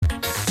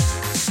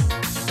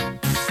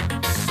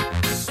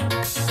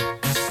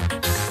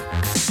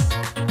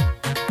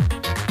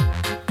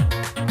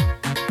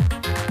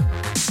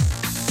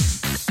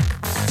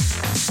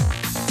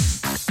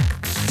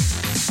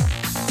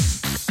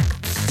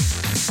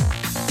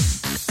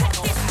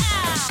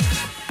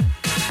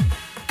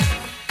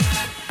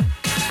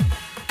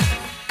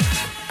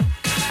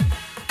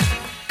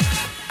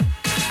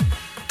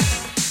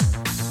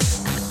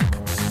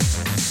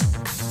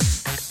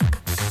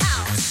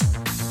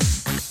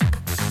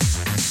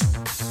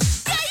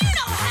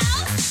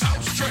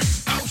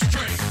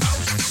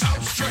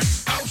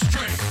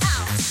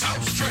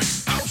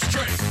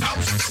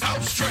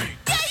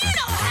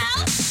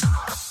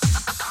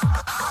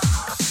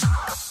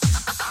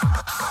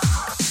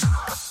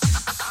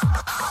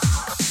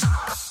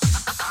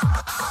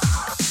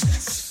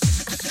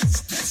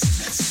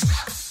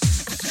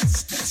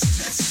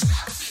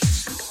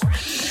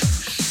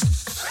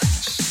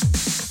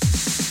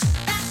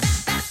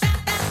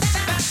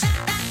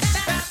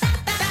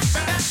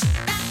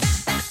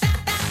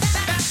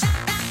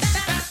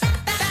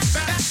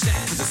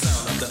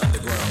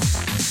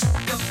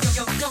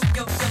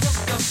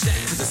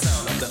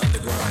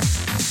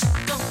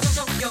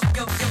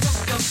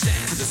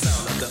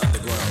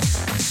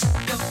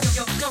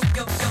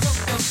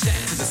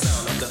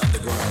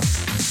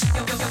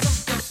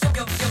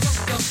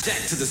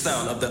the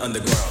sound of the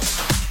underground.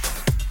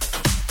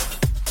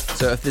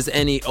 So if there's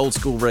any old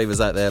school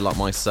ravers out there like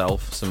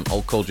myself, some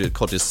old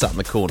codgers sat in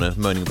the corner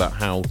moaning about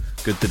how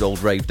good the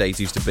old rave days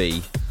used to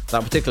be,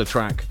 that particular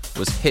track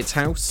was Hit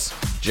House,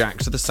 Jack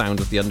to the Sound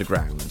of the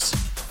Underground.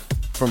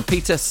 From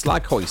Peter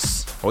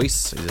Slaghuis,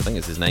 Huis, I think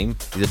is his name.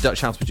 He's a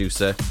Dutch house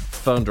producer,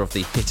 founder of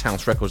the Hit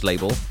House Records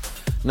label.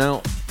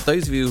 Now,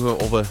 those of you who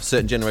are of a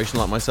certain generation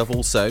like myself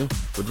also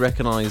would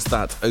recognise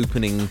that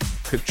opening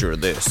picture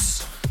of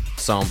this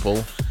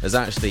sample as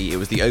it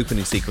was the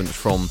opening sequence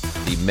from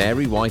the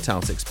Mary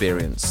Whitehouse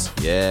Experience.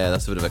 Yeah,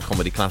 that's a bit of a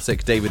comedy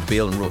classic. David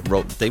Baddiel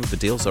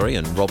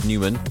and Rob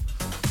Newman.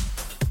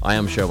 I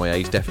am showing my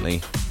age,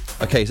 definitely.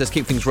 Okay, so let's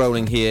keep things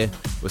rolling here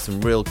with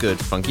some real good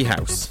funky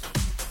house.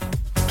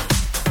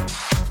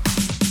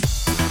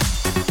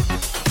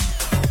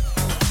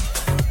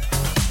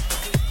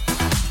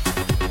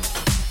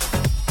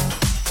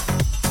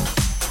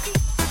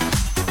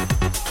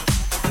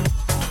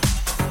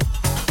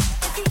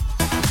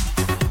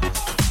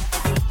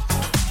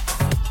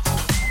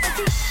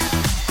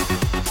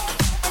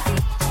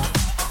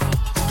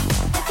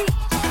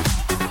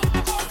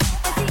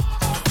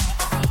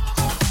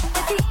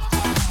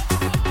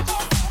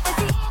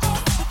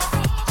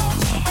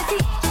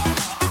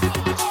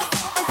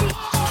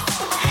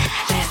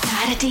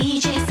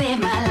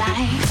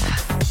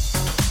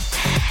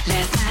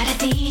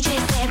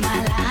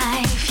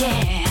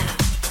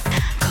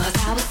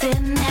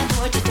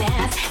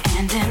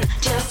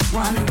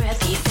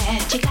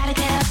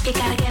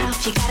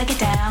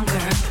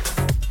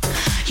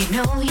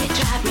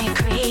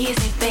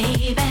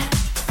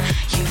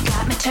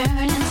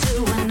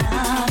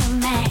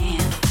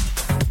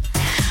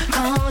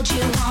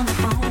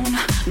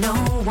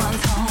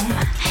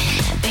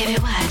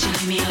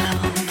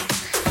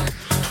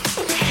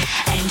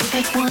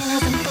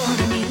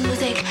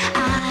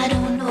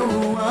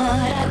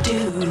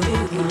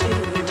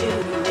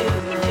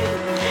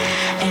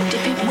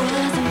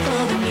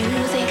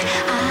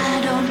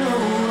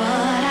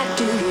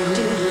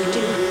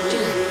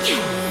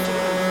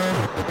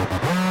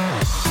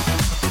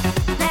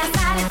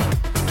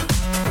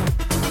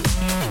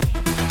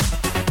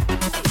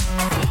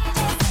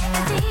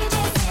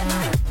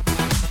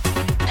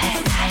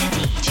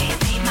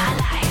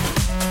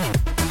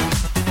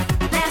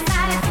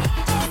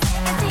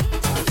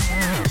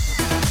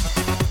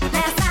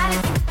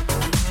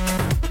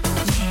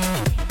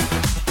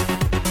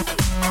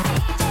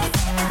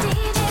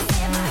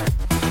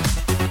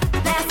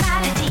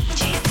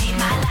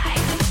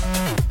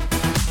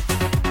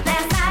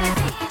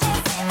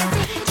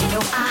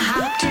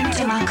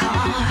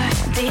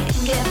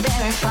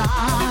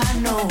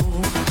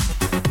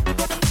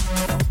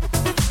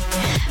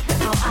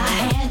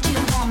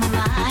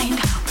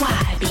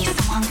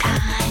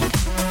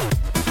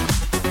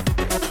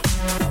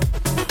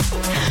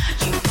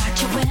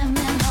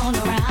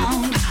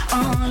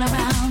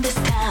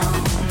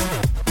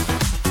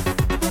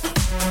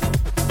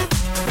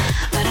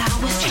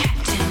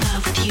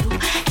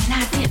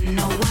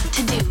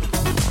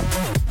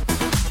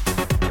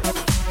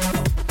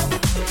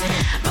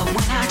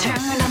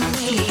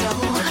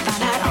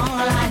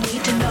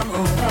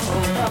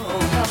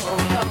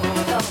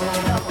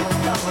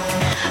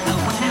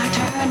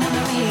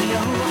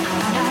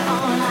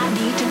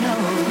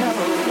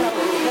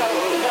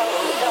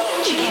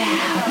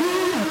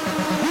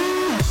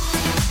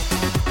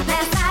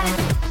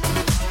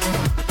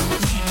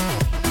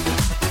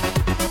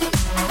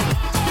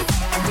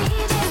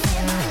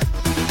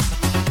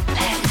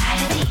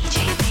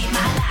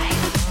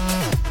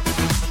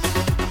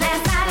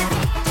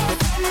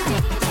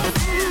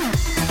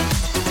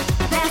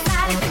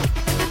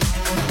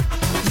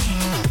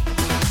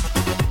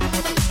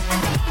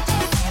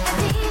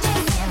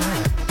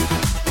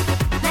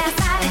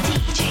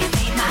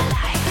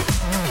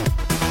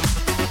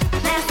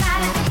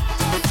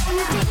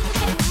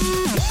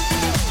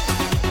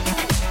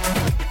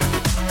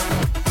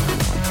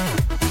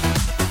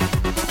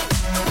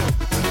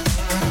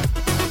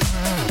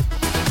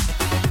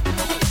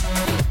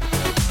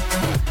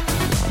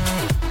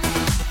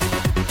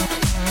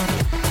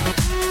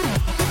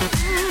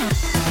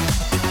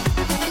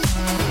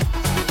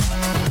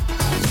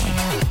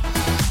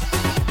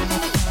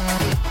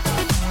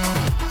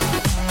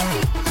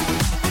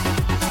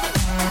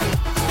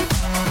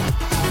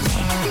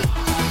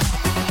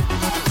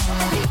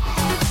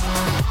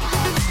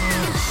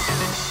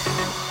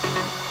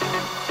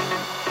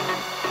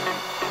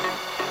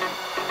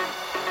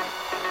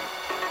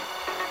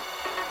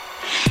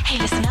 Hey,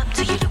 listen up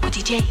to your local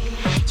DJ.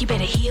 You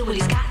better hear what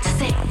he's got to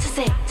say, to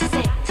say, to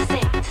say, to say,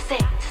 to say,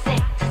 to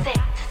say, to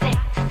say,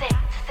 to say,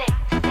 to say,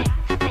 to say,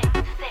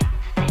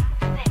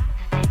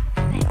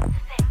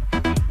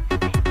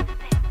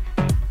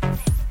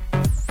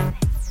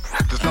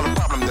 There's not a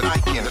problem that I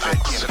can't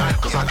fix,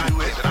 cause I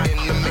do it in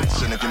the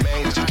mix. And if your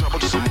man gets in trouble,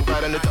 just move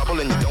out in the double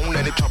and you don't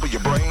let it trouble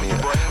your brain.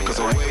 Cause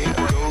away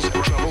goes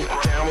trouble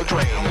down the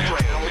drain.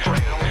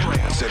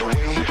 Said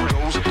away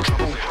goes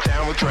trouble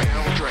down the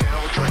drain.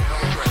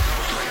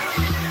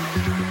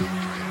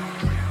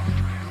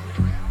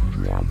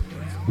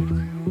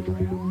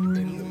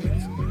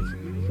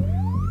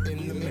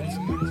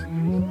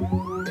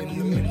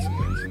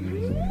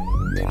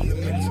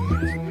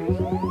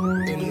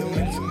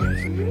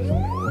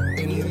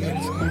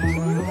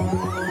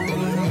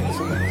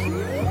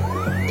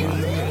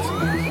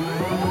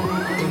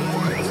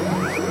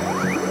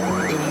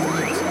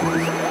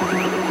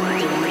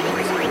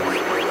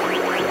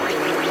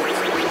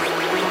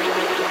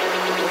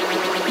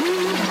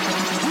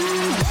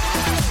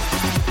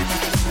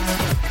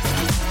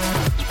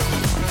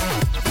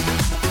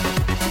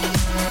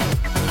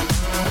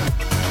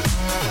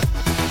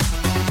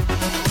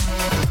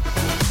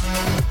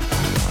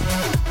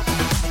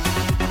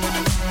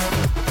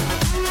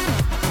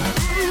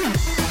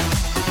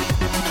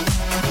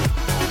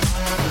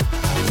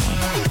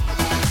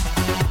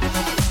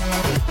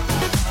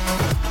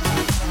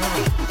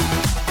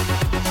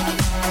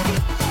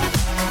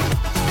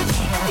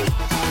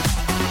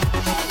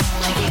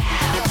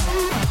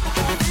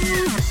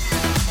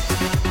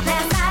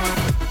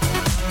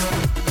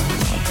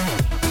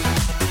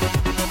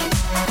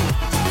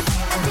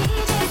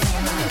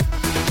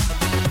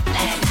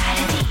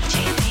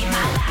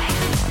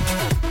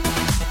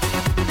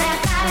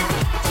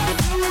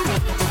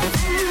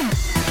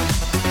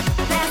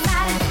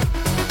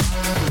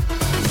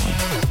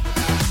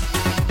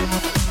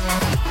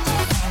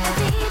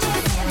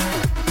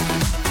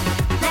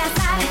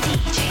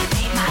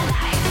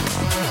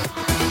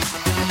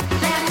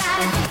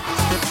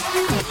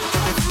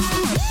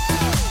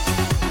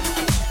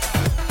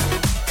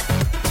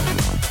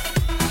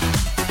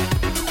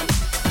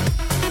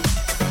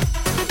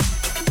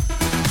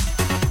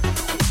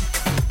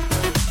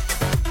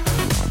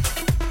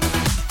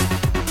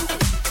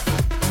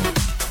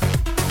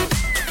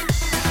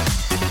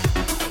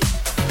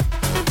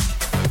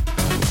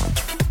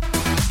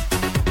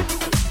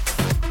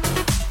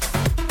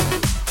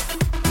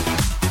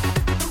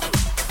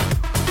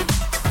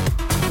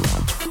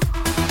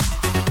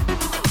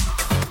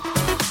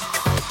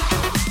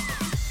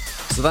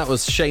 So that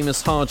was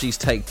Seamus Haji's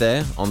take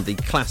there on the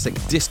classic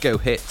disco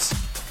hit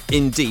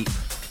In Deep.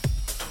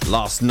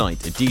 Last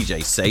night, a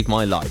DJ saved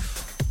my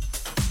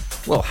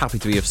life. Well, happy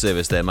to be of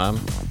service there, man.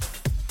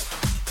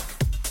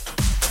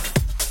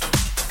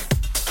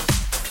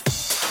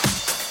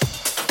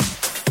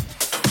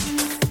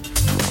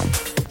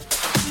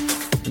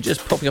 And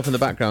just popping up in the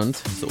background,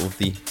 sort of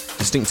the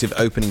distinctive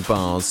opening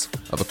bars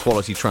of a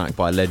quality track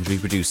by a legendary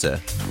producer,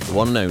 the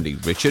one and only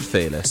Richard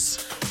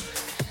Fearless.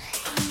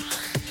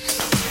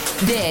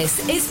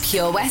 This is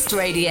Pure West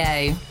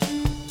Radio.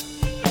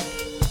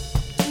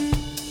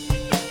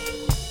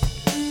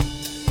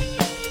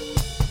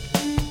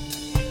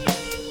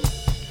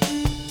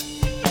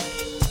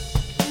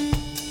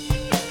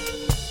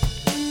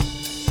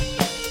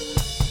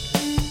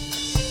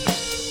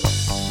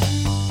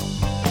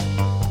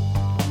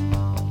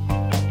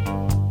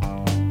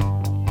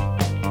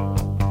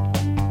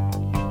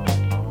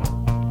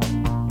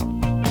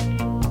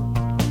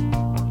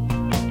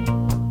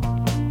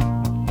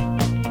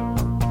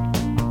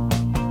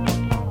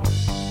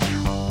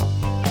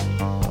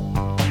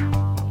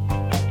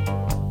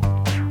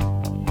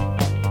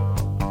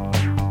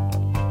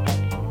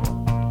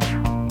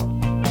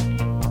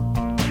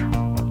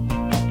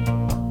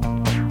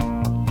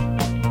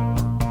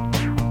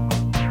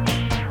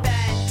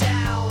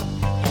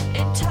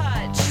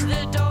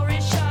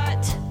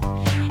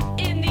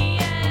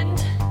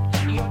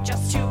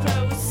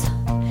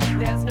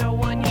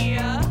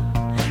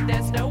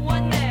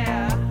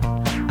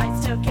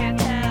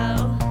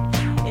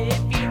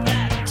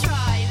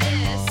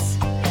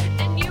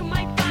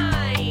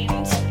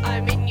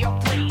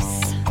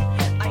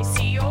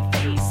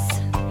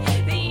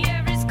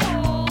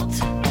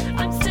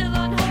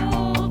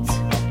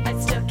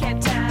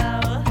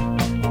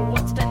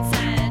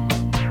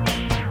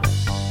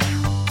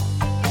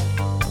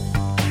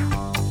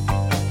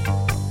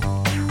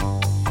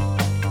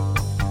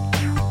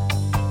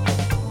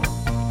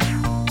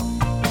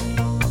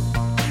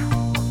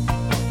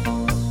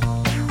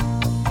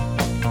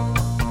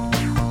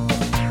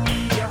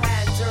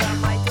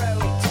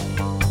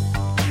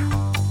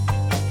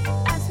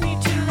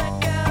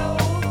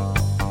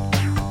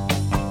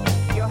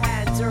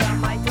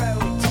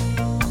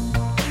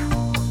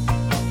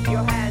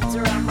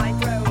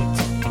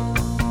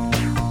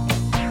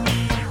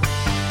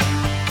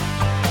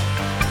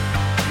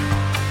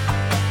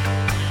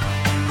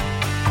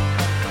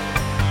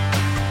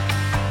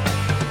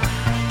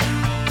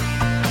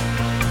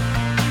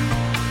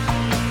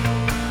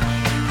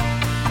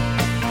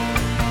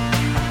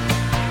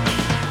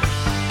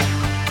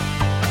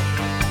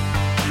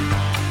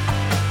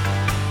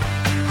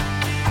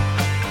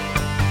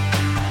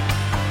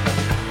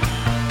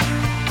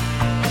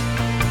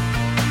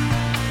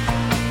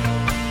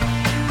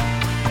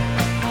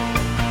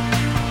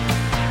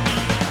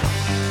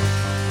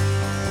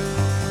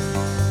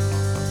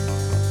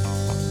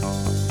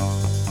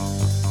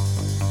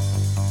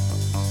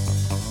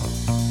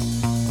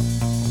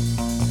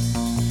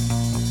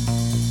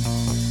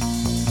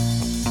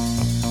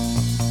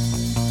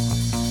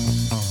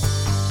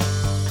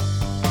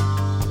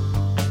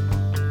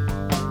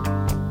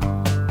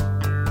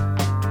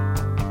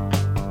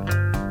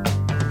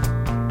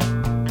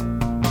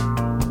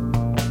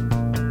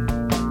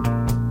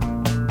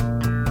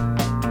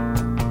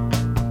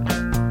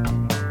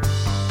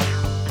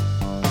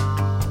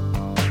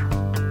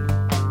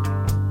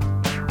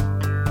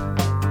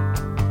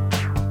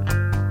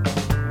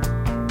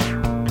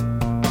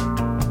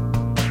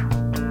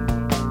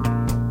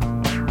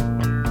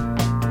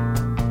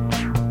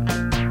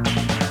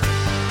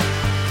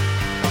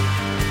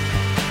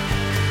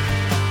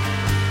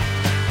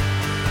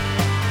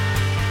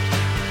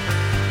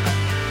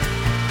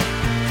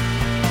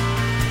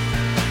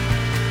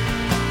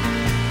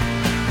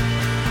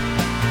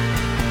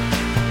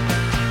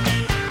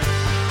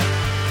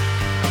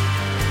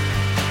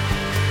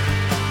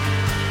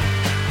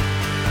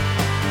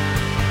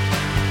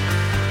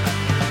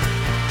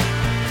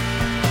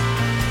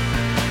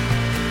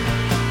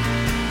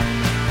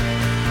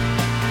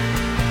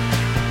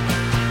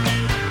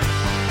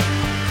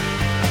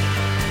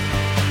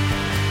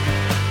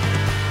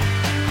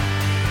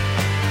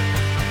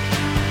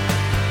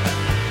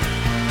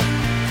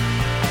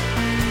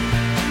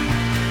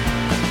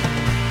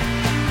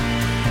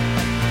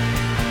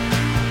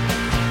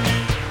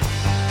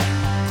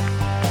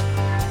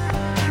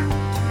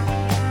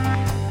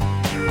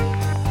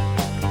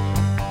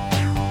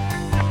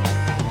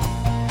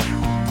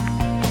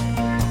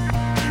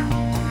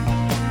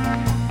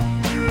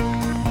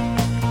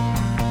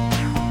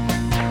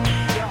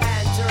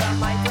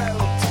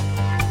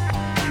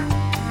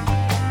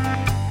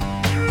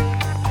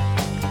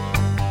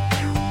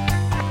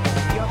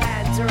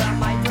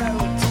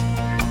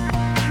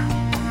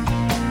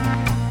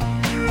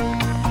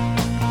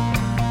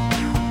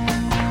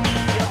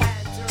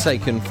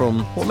 taken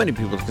from what many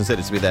people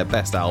consider to be their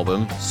best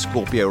album,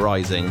 Scorpio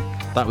Rising.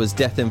 That was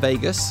Death in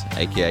Vegas,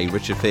 aka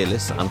Richard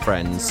Fearless and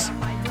Friends.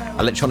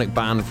 Electronic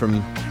band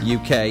from the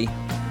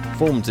UK,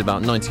 formed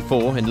about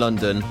 94 in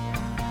London,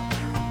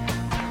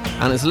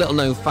 And it's a little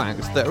known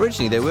fact that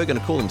originally they were going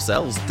to call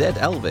themselves Dead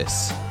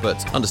Elvis,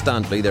 but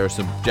understandably there are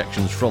some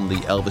objections from the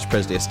Elvis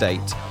Presley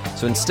estate,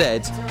 so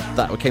instead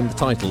that became the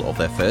title of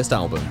their first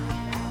album.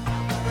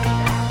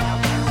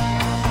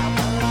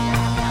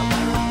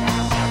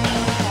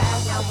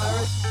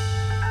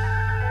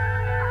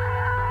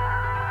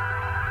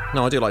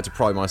 Now, I do like to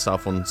pride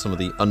myself on some of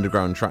the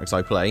underground tracks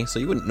I play, so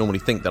you wouldn't normally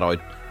think that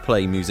I'd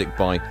play music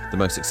by the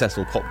most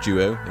successful pop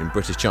duo in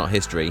British chart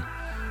history,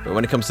 but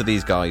when it comes to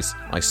these guys,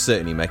 I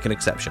certainly make an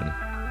exception.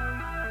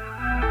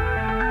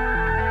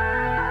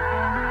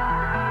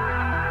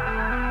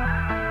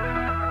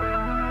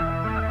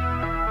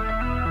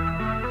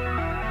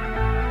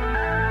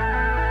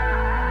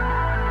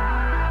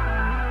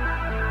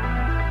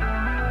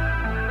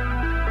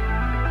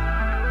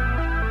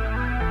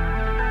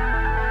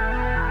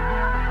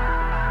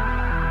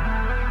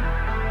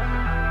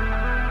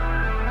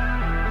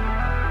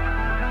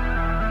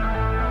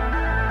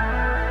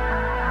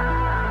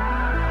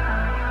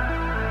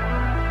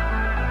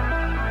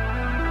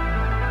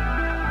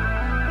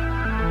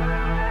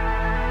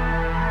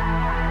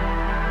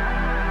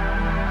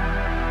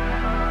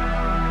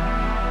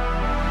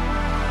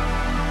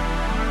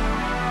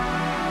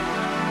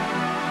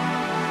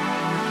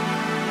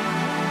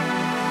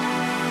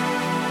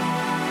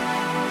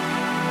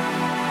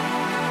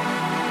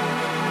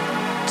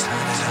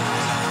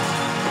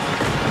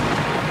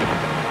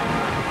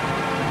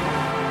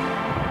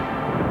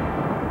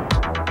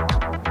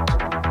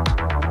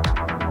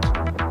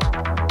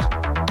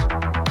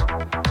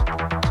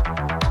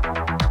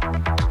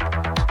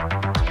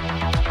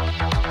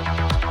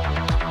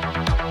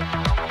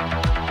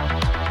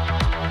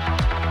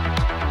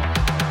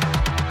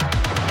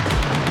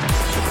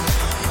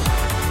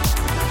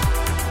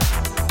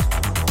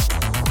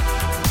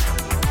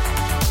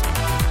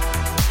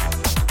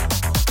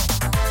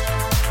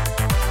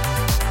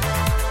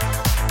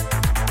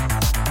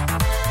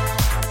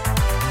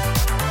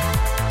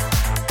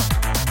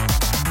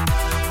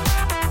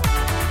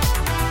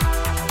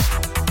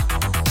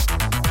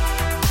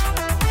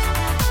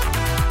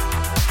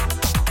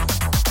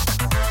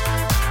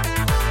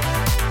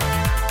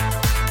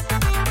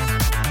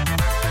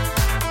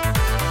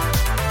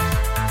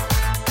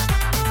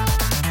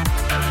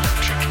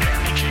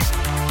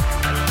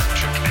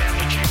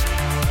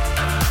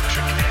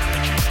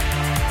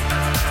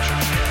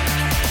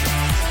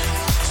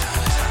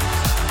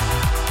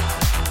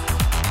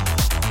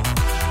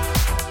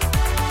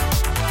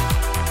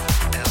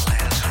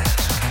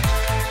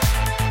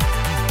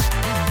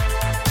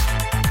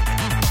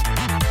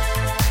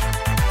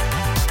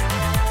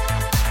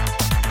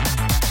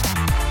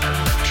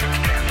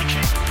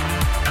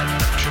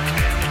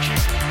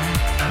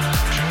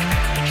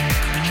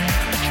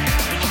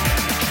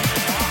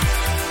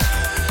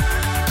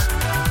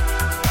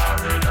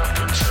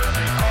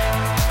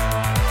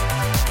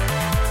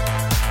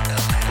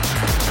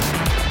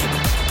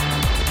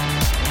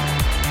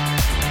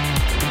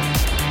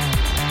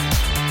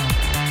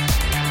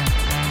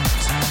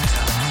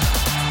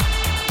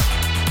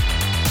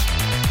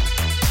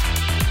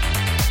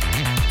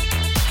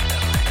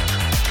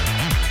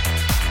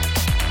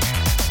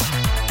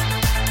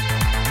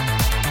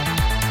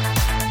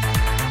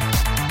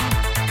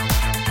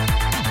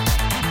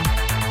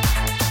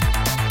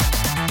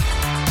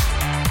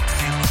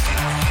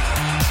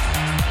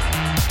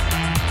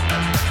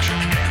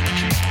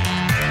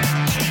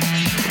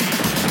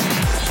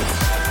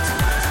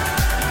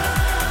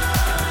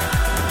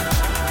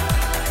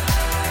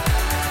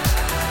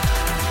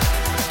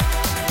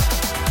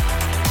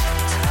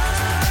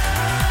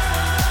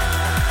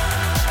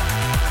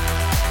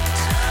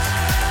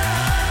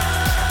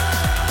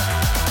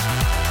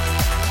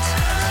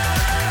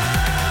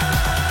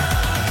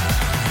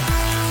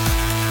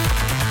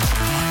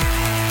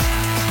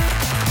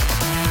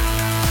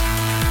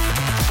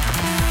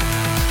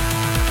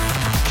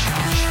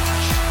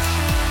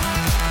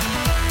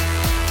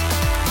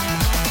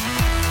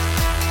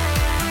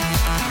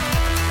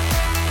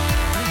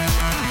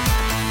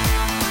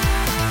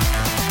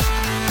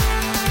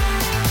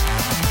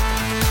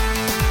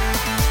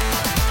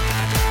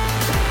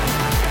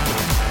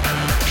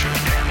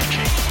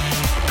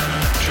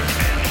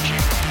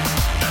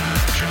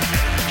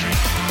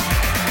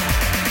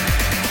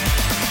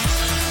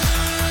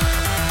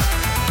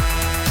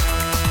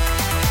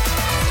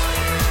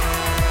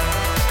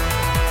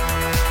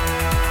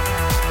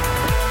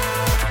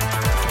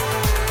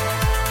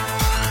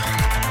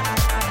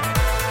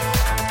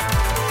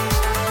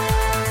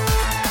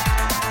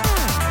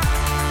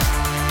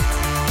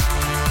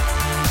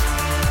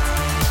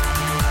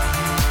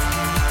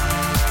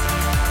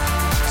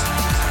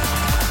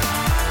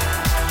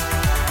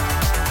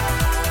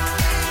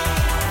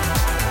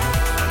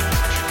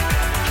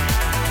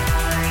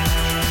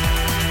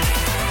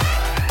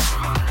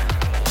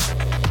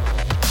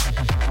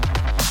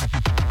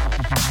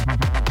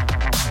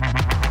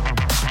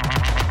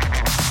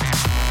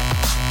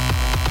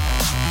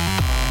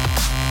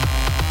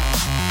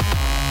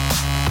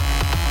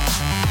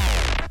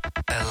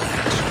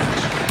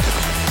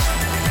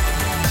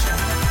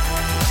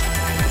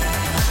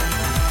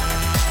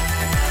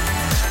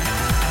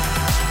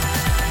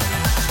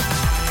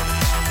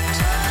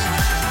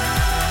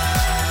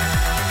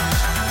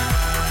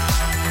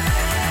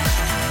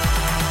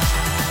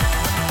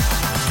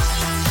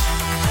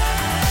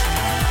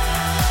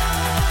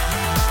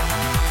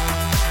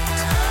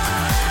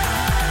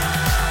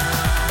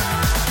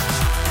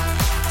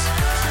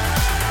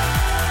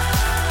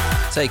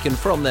 taken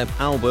from their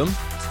album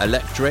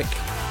Electric,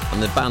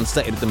 and the band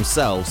stated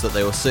themselves that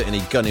they were certainly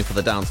gunning for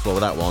the dance floor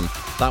with that one.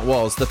 That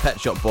was the Pet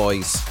Shop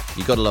Boys.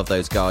 You gotta love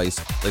those guys.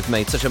 They've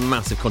made such a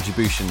massive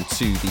contribution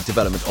to the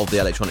development of the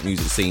electronic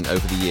music scene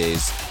over the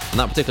years. And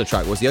that particular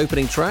track was the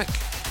opening track,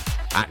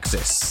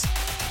 Axis.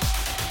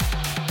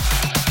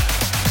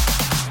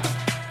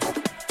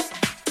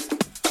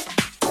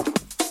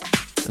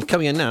 And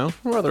coming in now,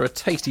 rather a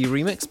tasty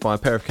remix by a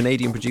pair of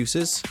Canadian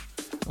producers.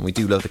 And we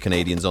do love the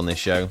Canadians on this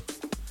show.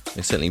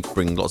 They certainly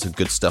bring lots of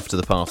good stuff to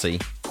the party.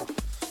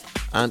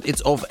 And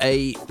it's of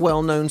a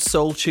well-known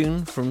soul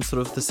tune from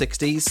sort of the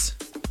 60s,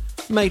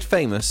 made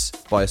famous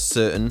by a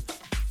certain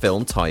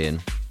film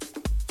tie-in.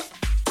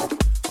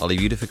 I'll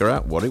leave you to figure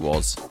out what it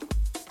was.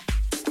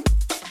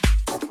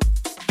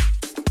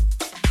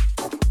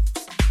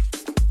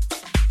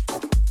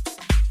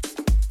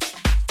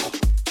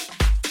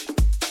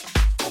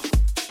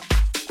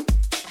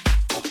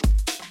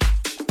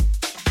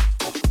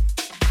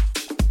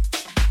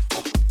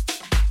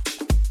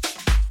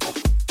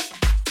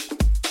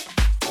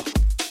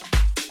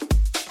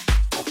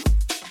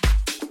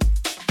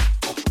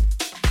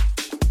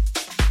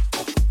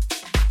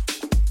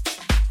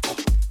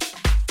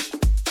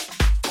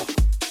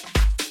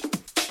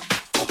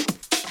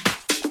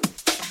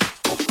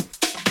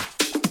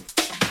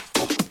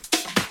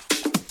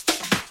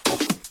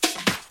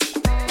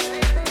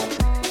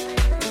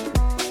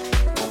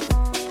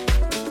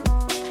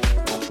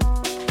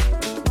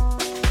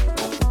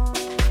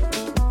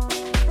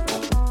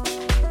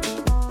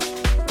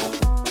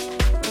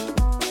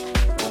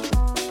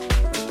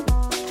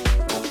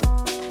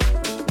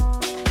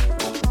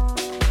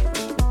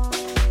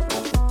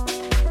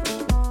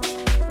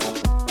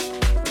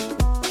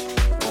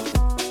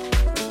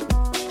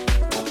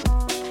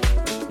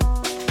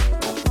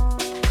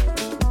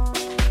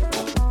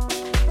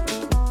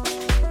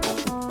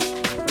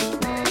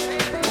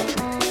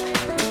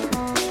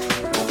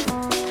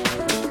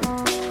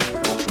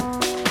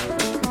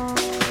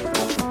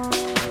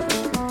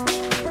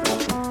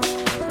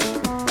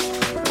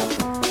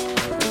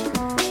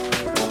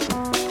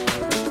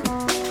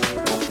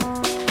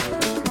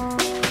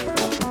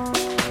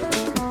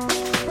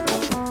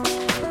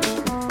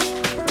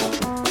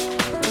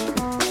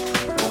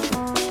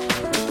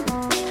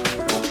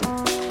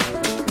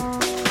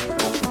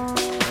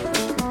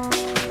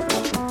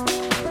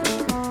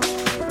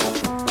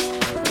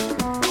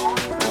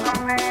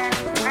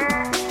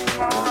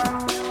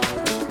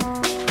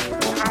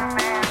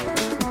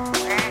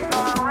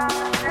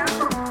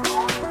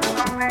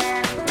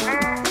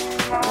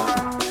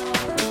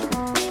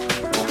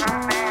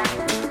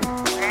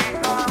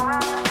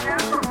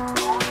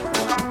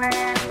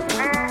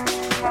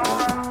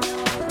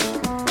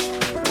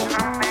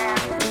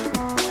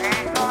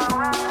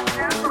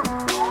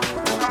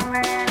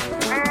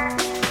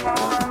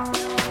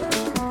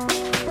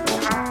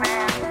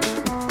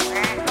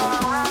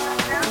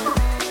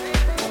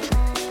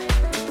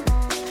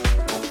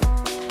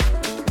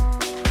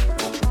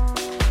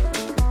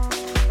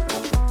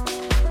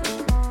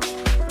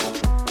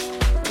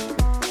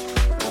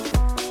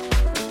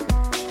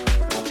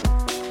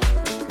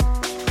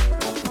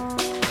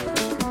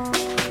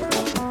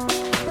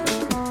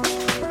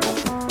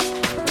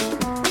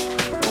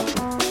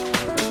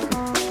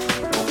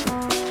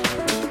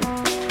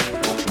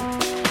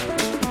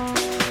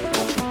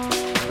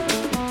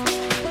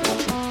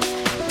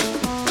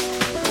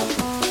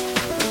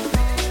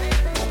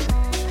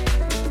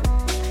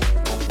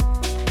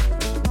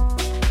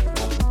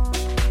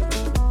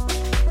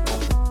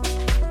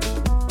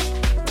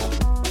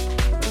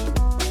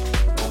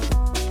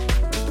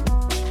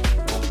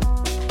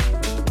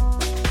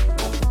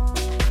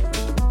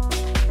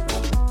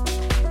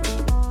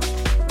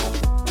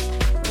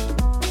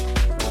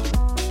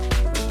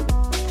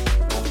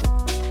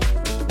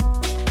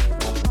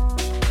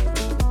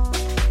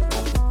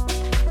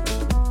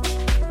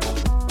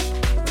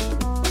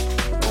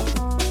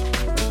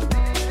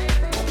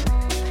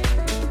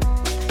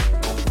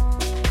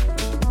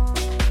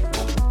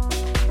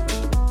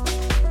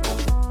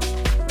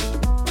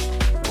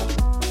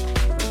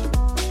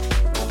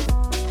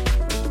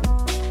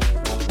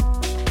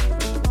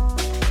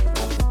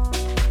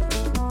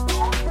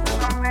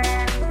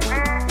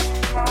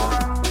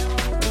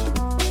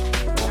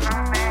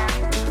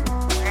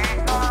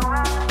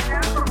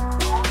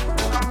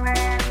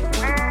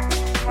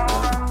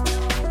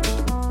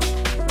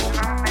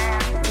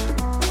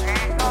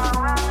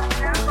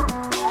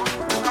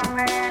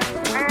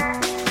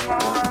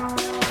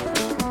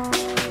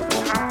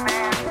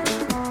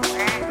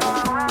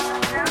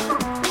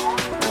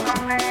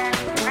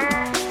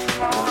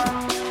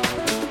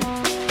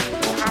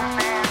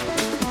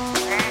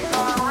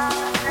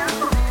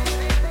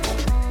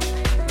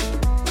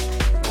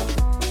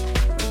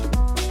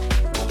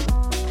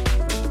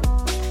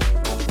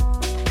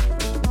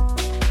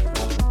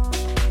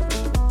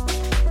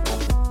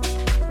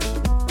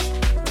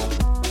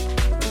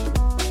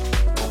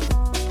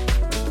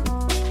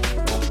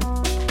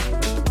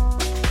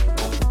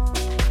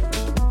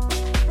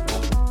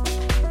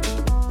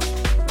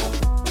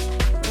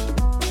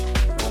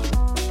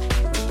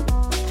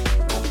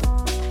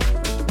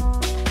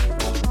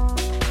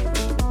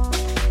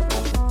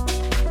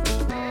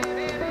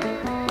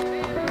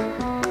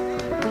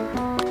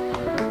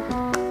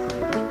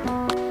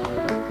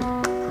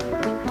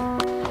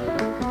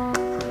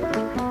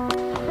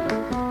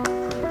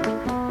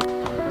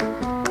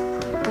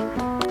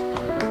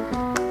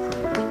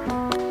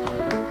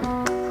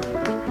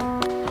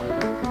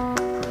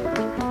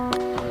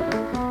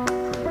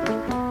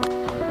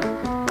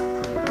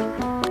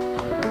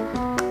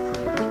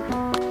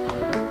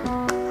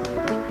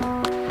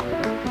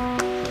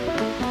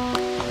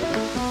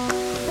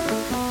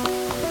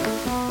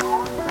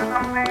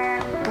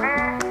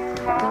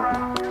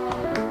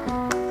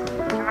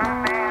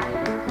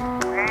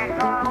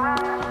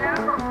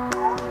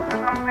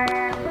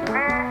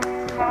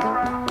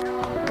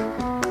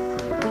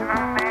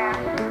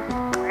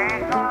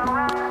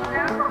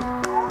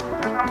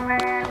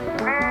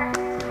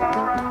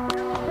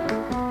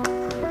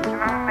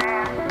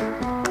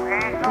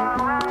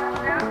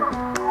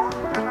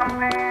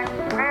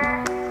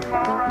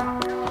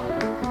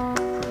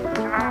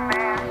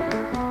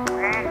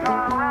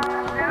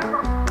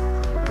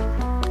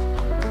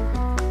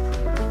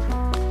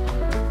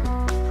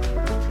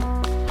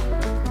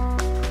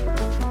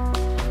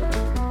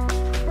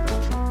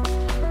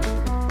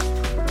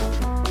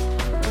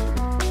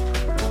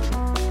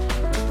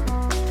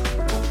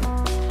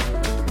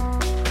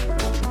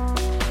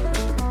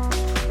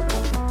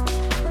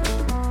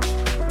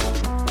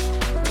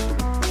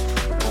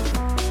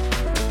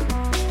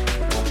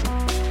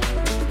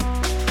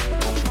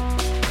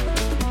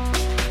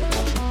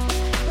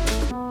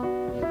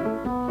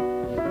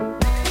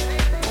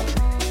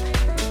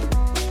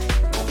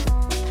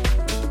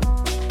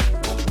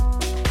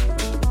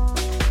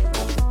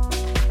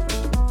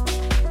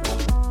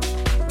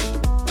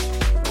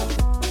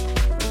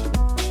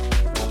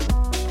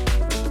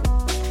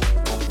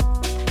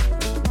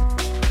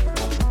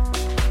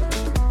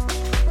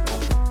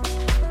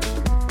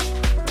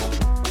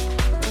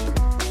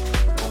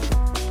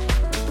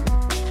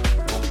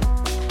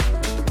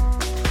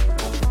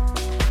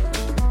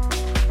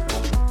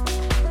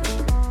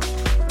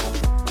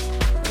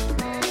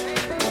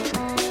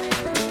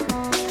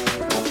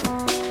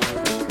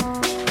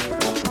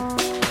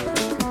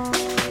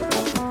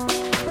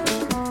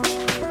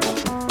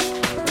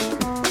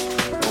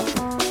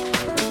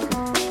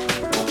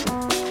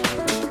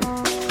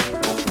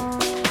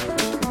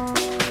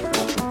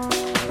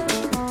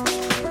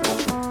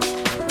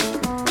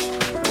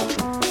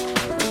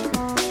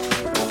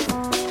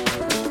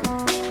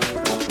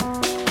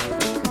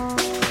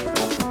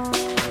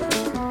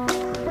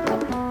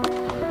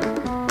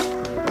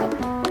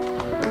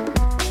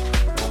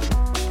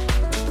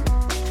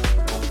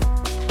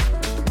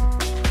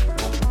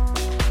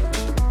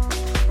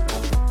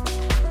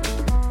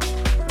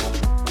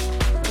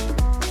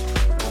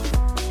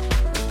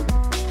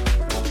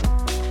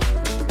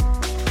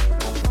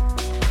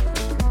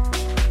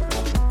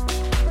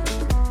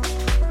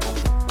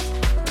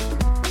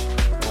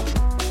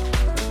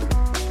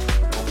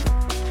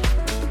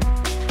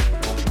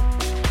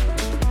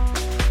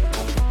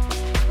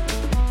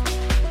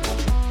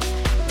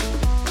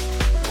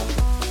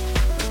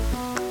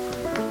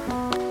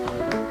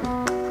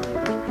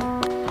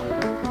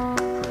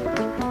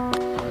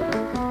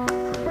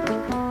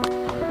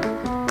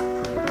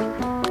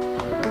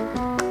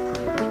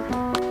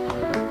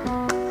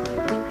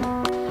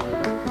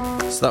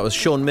 So that was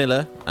Sean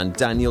Miller and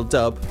Daniel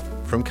Dubb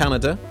from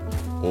Canada,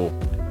 or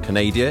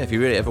Canada. If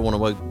you really ever want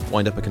to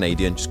wind up a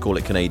Canadian, just call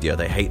it Canada.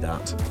 They hate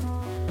that.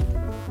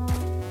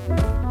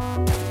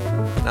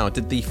 Now,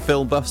 did the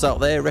film buffs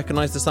out there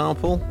recognise the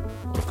sample?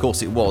 Well, of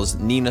course it was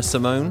Nina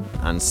Simone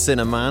and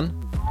Cinnamon.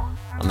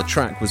 And the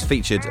track was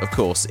featured, of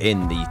course,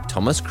 in the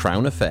Thomas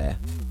Crown Affair.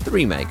 The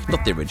remake,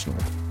 not the original.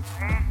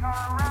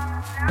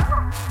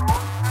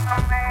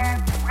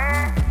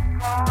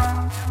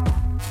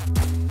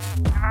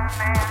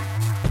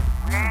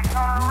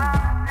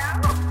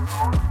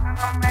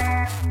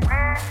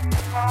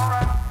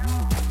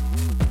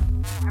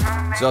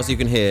 So as you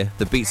can hear,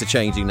 the beats are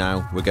changing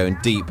now. We're going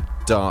deep,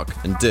 dark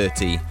and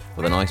dirty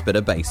with a nice bit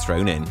of bass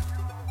thrown in.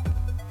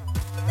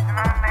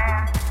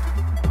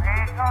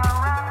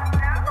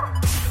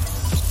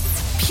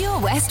 Pure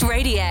West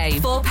Radio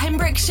for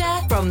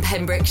Pembrokeshire from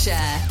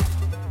Pembrokeshire.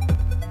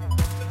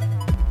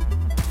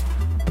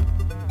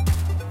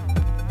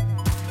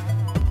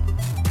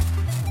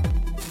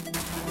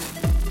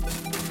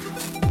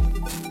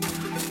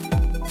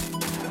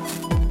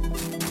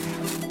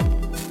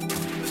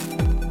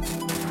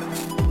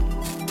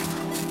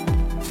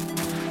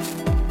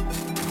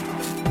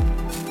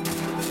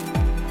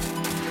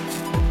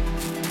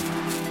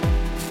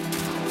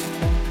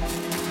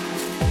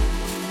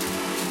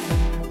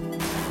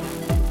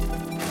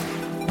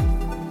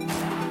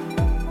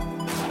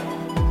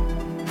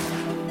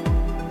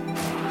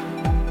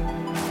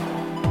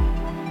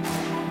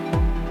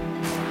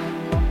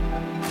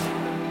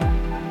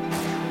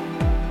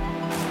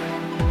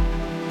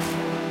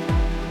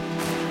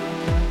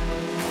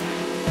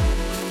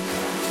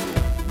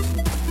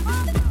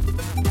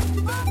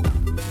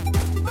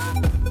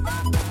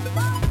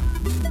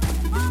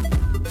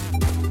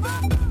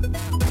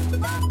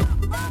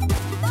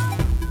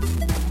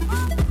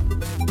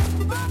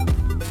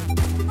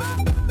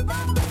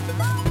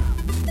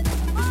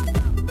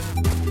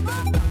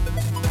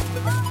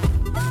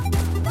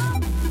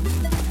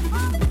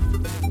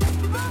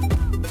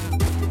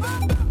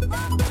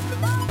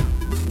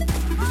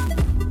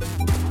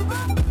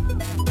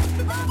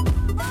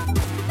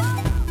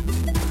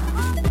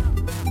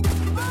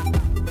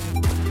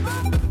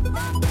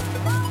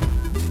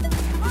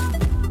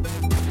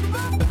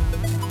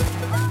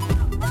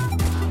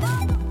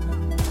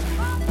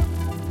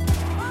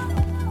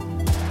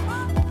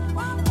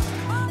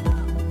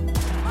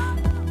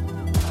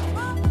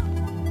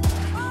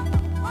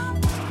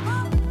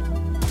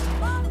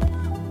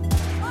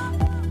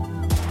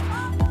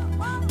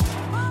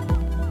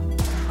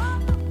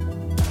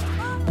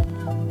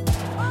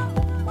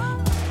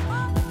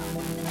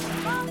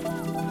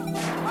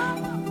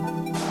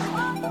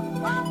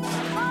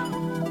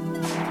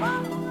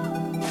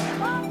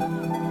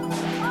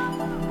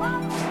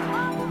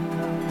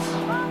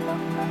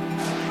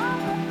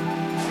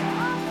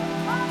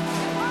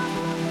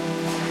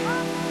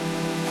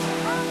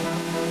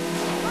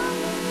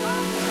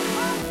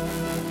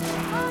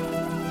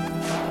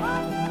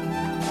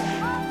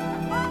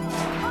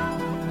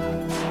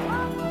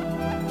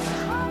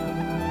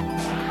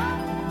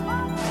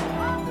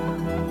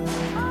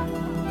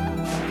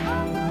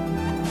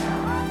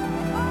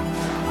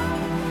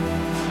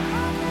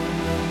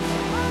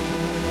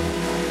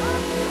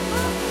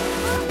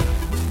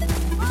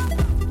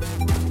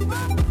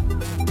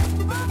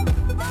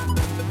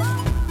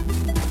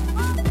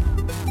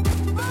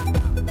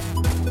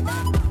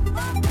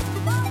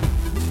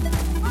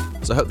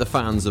 So I hope the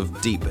fans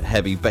of deep,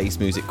 heavy bass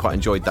music quite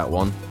enjoyed that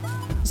one.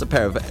 It's a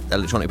pair of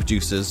electronic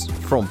producers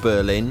from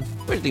Berlin,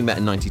 originally met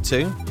in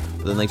 '92,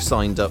 but then they've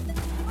signed up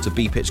to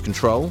B-Pitch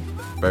Control,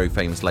 very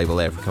famous label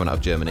there coming out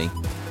of Germany.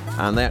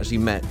 And they actually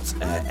met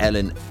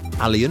Ellen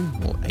Alien,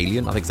 or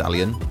Alien, I think it's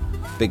Alien,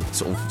 big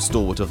sort of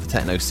stalwart of the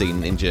techno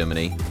scene in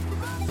Germany.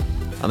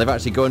 And they've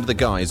actually gone under the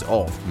guise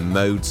of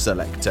Mode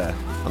Selector.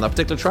 And that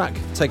particular track,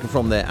 taken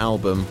from their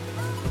album,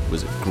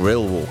 was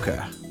Grill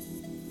Walker.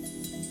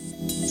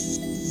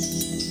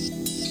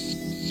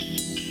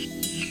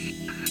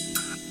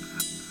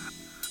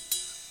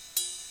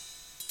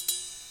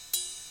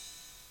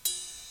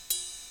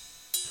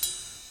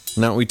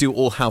 Now, we do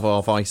all have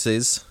our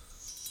vices,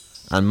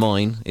 and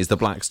mine is the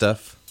black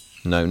stuff.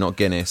 No, not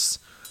Guinness.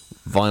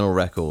 Vinyl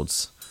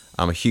records.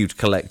 I'm a huge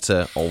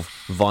collector of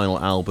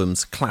vinyl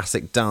albums,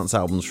 classic dance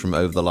albums from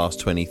over the last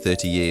 20,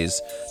 30 years,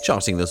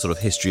 charting the sort of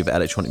history of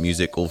electronic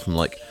music, all from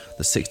like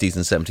the 60s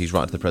and 70s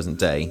right to the present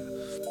day.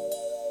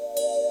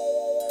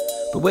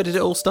 But where did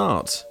it all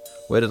start?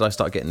 Where did I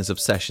start getting this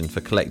obsession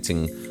for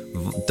collecting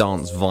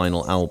dance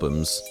vinyl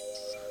albums?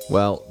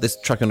 Well, this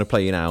track I'm going to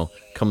play you now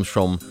comes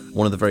from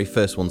one of the very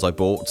first ones I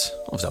bought.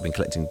 Obviously, I've been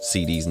collecting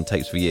CDs and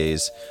tapes for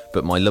years,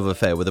 but my love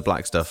affair with the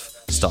black stuff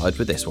started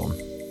with this one.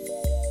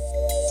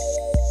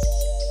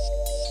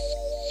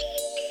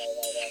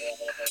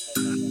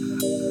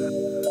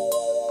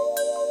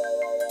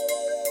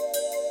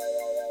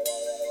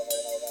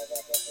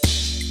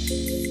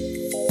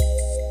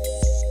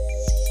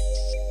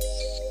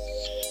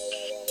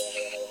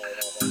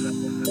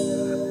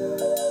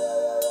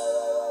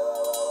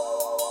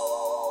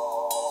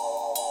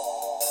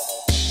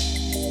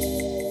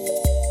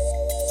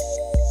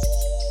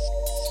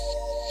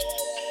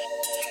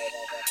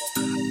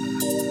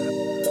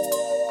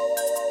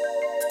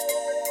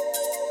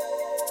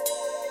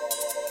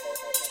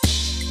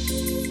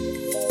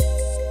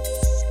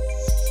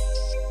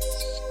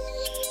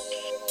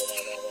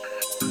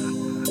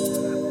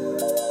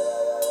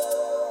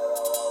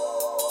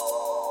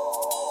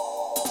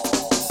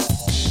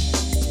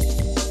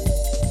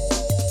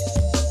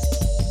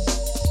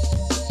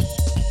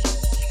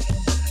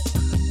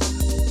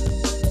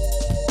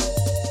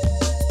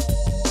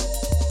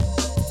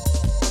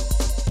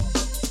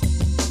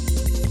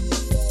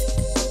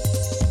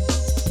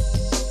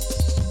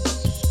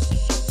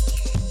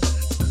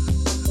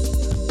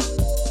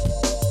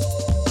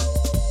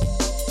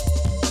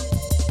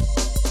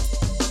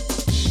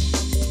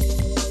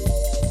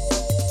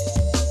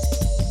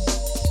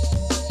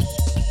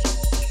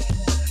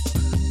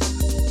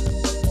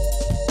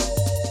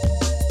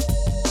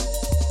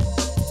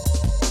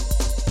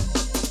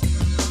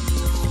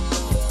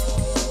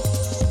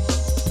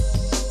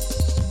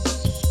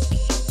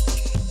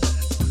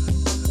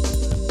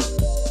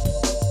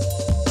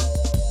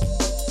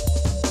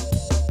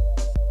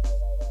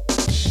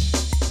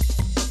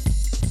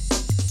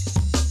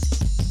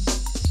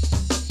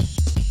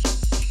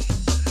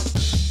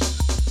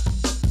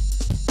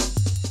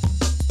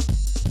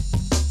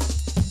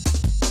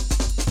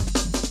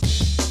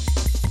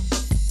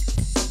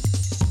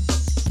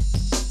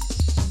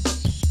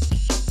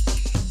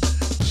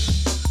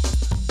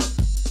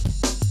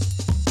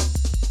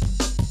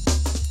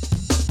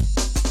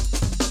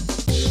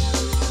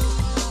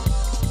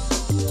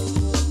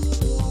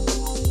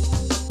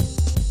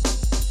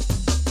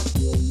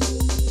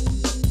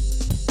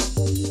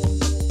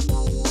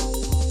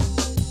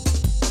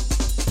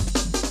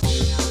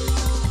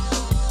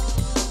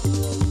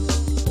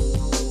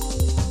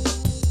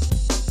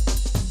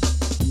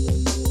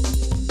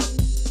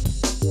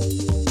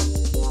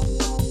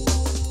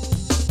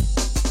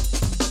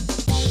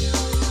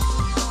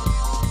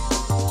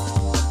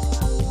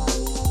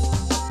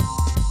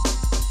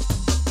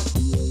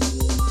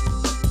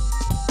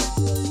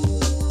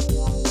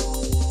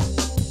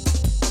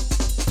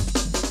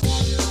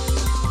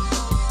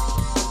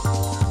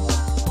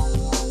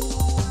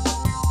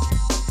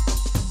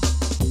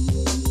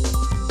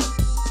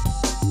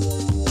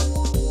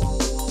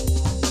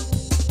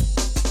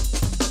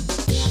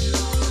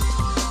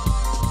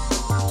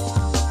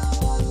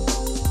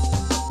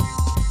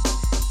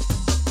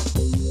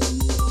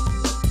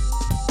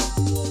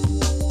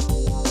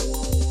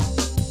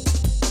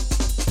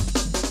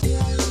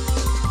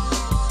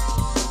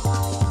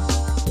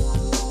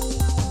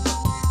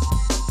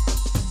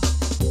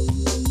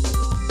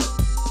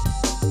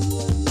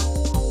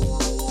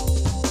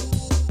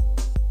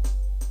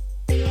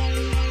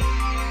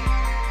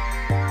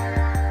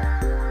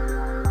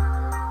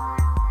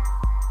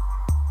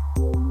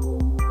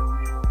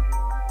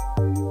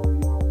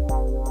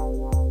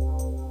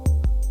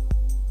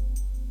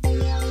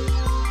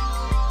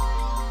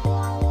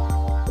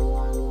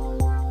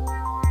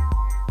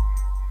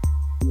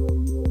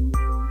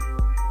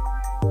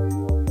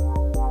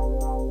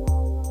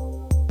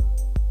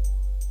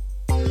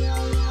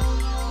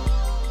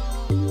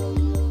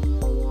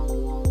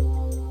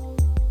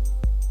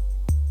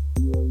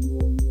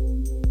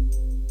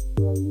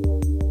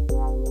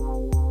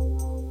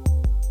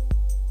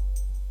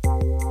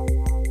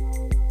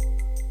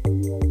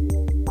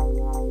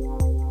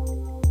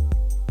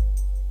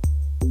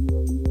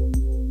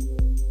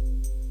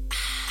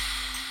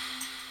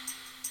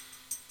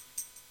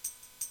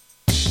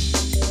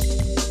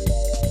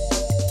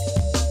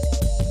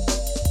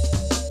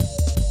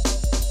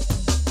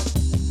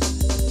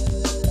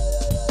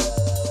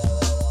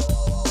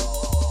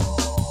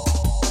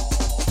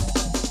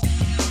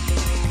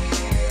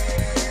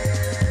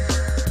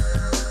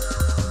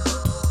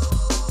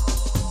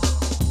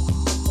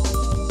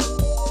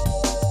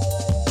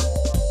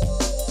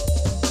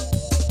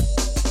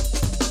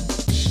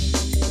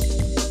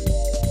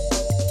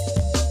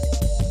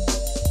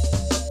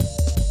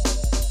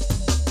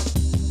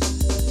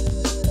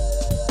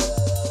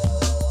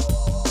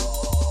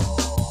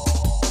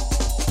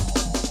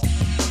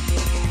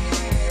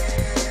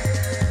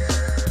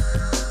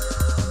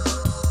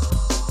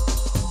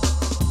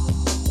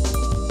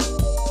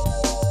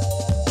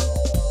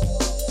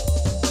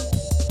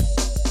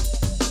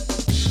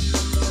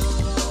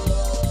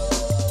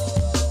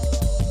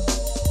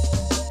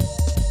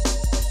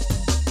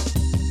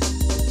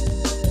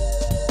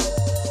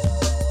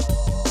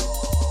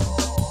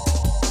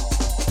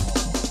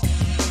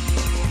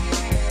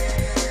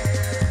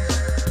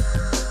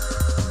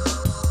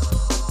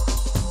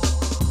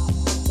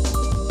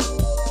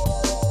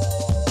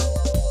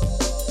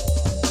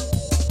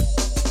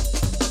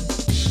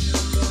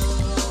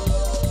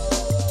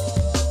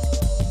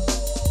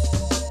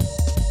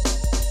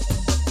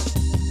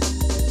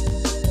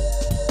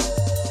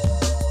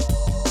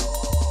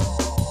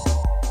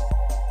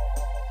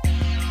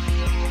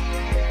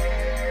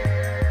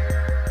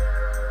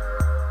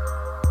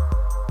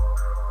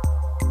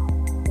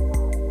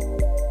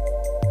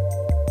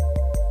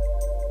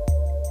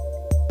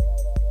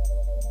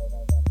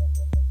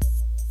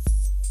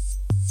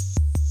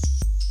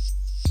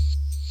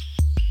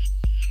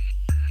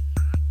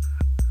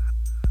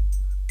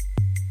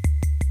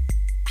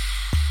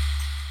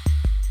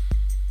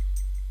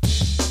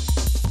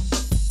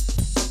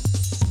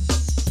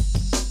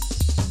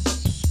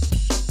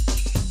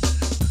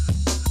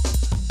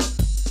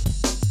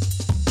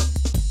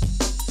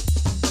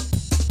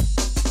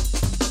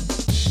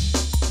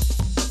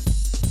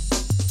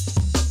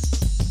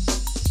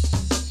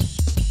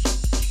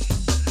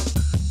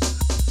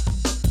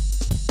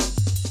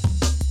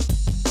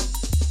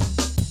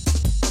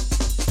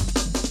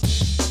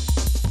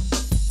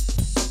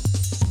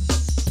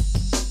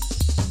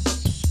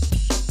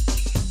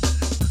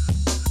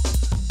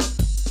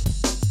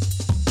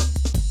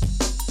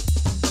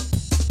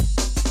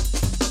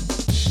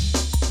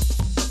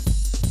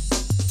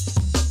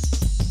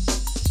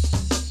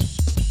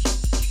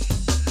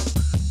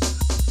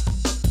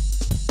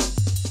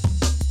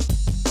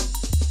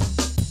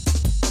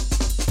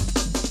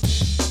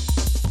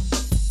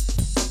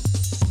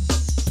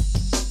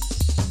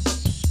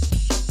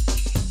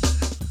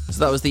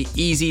 So that was the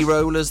Easy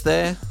Rollers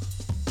there,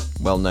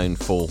 well known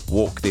for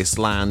Walk This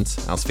Land,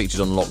 as featured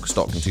on Lock,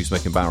 Stock and Two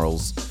Smoking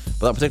Barrels.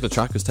 But that particular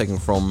track was taken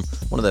from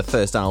one of their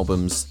first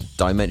albums,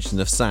 Dimension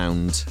of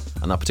Sound,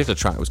 and that particular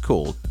track was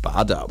called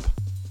Bad Up.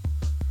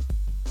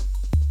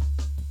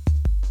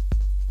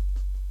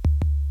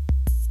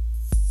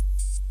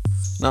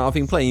 Now, I've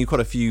been playing you quite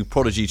a few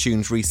Prodigy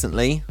tunes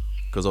recently,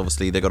 because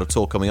obviously they've got a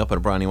tour coming up and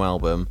a brand new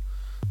album,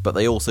 but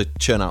they also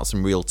churn out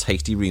some real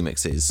tasty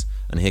remixes,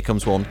 and here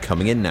comes one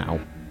coming in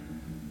now.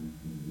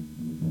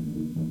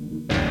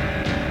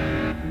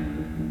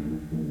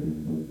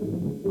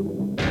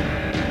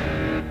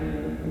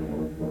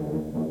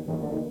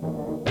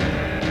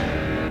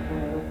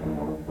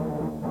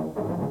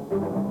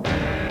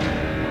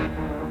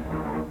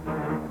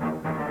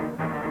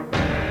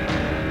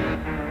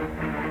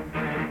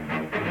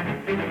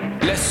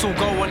 Let's all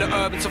go on an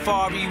urban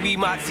safari, we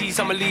might see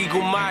some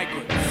illegal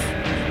migrants.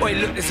 Oi,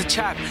 look, there's a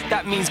chap,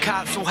 that means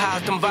council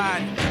housed and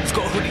violent. He's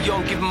got a hoodie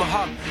on, give him a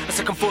hug. A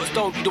second thoughts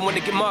don't, you don't want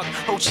to get mugged.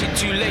 Oh shit,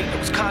 too late, that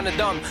was kinda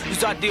dumb.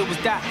 Whose idea was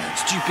that?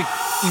 Stupid,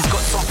 he's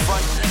got some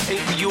fun.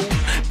 Ain't we all?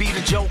 Be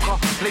the joker,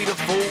 play the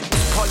fool.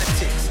 It's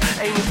politics,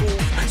 ain't it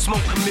all?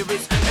 Smoke and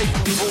mirrors,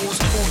 April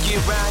fools. All year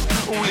round,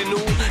 all in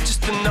all,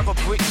 just another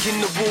brick in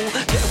the wall.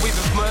 Get away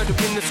with murder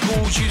in the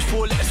schools. Use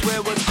 4 letter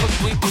swear words cause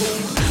we cool.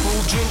 We're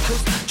all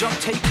drinkers, drug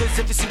takers.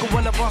 Every single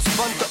one of us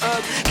run the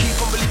herb. Keep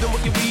on believing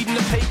what you read in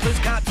the papers.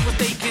 Count to a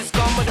stake is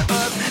gone with the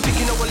herb.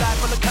 Thinking our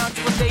life on the count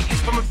to a stake is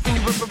from a thing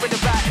you ever read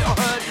about it or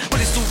heard. But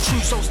it's all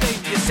true, so stay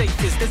to your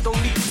safest. There's no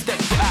need to step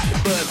foot out the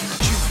verb.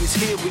 Truth is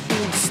here, we're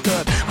all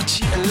disturbed. We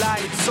cheat and lie,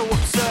 it's so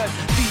absurd.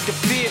 Feed the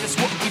fear, that's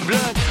what we've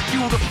learned.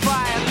 Fuel the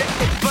fire, let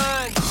it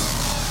burn.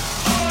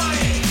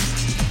 Oi,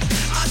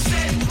 I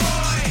said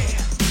boy,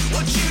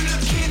 what you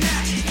looking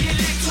at, you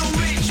little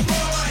rich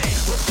boy?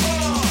 We're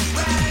poor,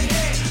 right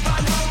here,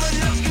 run home and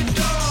lock your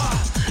door.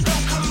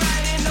 Don't come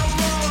round here no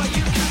more,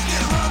 you can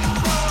get run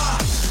for.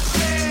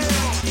 Real,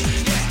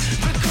 yeah,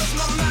 because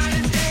my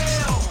mind is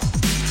ill.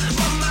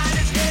 My mind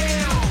is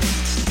ill.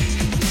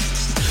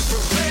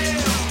 For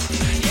real,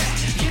 yeah,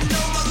 you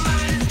know my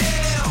mind is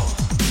ill.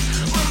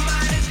 My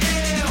mind is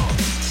ill.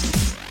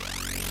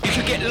 You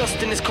could get lost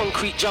in this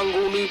concrete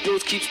jungle. New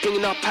builds keep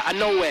springing up out of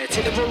nowhere.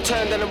 Take the wrong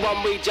turn down a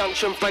one-way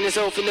junction. Find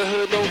yourself in the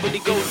hood, nobody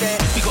goes there.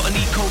 We got an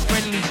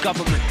eco-friendly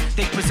government.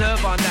 They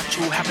preserve our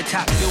natural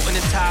habitat. Built an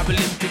entire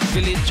Olympic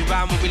village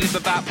around where we live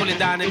about. Pulling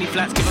down any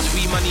flats, give us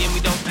free money and we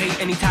don't pay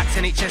any tax.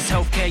 NHS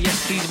healthcare,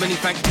 yes please, many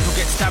thanks. People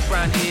get stabbed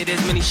round here,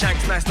 there's many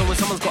shanks. Nice knowing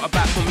someone's got a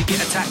back when we get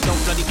attacked. Don't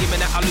bloody give me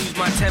that, I lose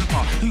my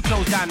temper. Who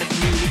closed down the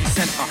community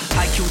centre?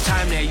 I kill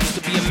time there, used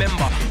to be a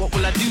member. What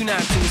will I do now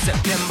till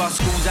September?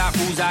 School's out,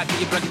 rules out, get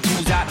your bloody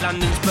tools out.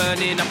 London's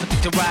burning, I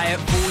predict a riot.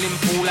 Fall in,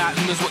 fall out,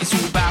 who knows what it's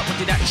all about? What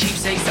did that chief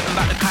say? Something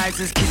about the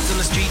Kaisers. Kids on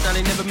the street, now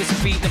they never miss a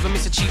beat, never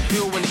miss a cheap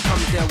bill when it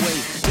comes their way.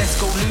 Let's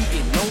go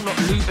looting, no not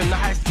looting. The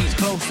high street's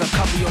closer,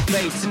 cover your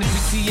face. And if we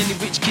see any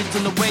rich kids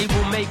on the way,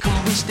 we'll make them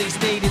wish they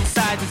stayed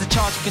inside. There's a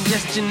charge of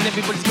congestion,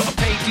 everybody's gotta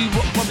pay. Do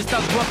what promise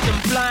does, rob them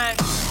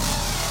blind.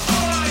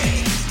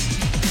 Oi,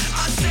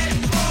 I said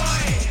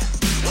boy,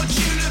 what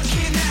you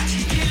looking at,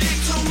 you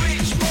little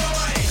rich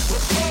boy?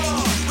 We're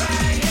poor,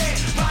 right here,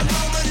 run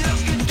home and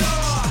lock your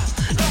door.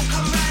 Don't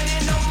come round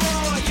here no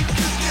more, you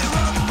can get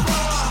run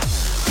for.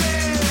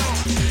 Real,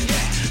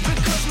 yeah,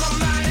 because my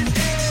mind is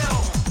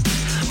ill.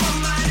 My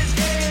mind is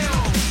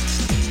ill.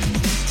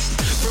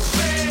 For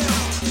real,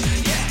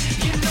 yeah,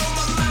 you know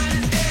my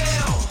mind is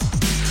ill.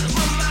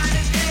 My mind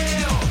is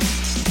ill.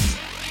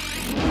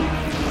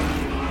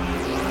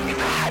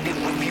 We've had it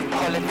with you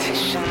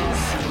politicians.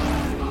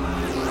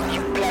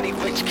 You bloody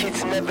rich kids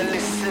never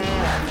listen.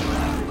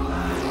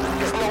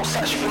 There's no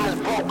such thing as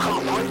broken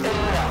Britain.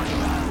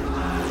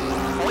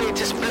 We're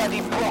just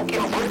bloody broke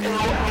in Britain.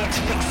 What needs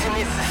fixing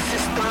is the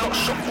system. Not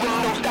shop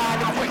windows down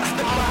and bricks.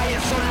 The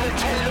riots on the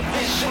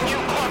television. You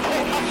can't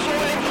put us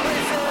all in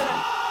prison.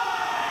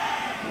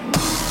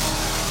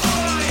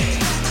 Oi,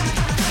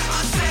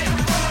 I said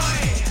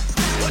boy,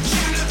 what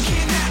you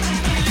looking at,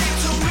 you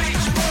little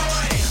rich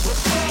boy?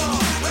 We're poor,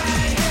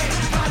 right here,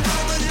 run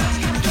home and lock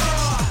your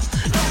door.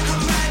 Don't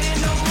come round here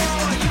no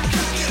more, you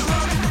can get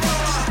run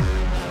for.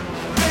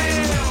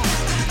 Real,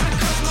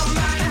 because my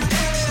mind is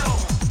ill.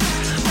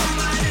 My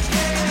mind is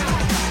ill.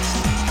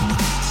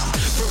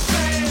 For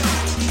real,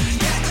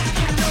 yeah,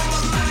 you know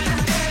my mind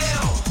is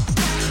ill.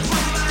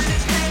 My mind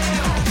is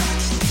ill.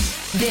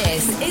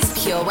 This is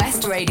Pure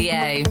West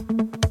Radio.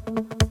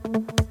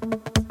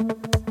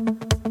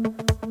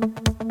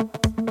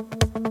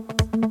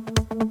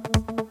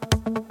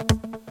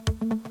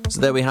 So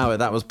there we have it,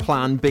 that was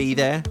Plan B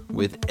there,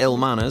 with Ill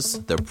Manners,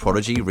 the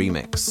Prodigy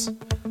remix.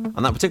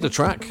 And that particular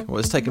track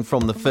was taken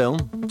from the film,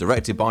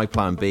 directed by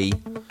Plan B,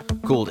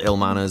 called Ill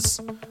Manners,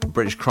 a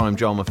British crime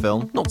drama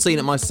film. Not seen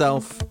it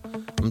myself,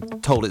 I'm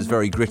told it's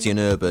very gritty and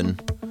urban.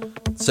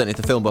 Certainly if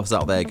the film buffs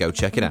out there, go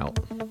check it out.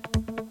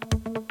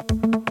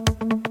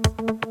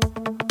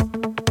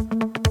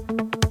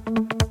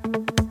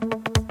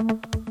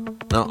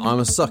 Now, I'm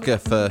a sucker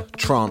for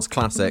trance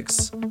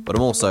classics, but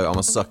I'm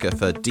a sucker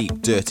for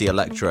deep, dirty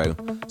electro.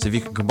 So if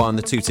you can combine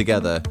the two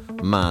together,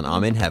 man,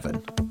 I'm in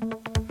heaven.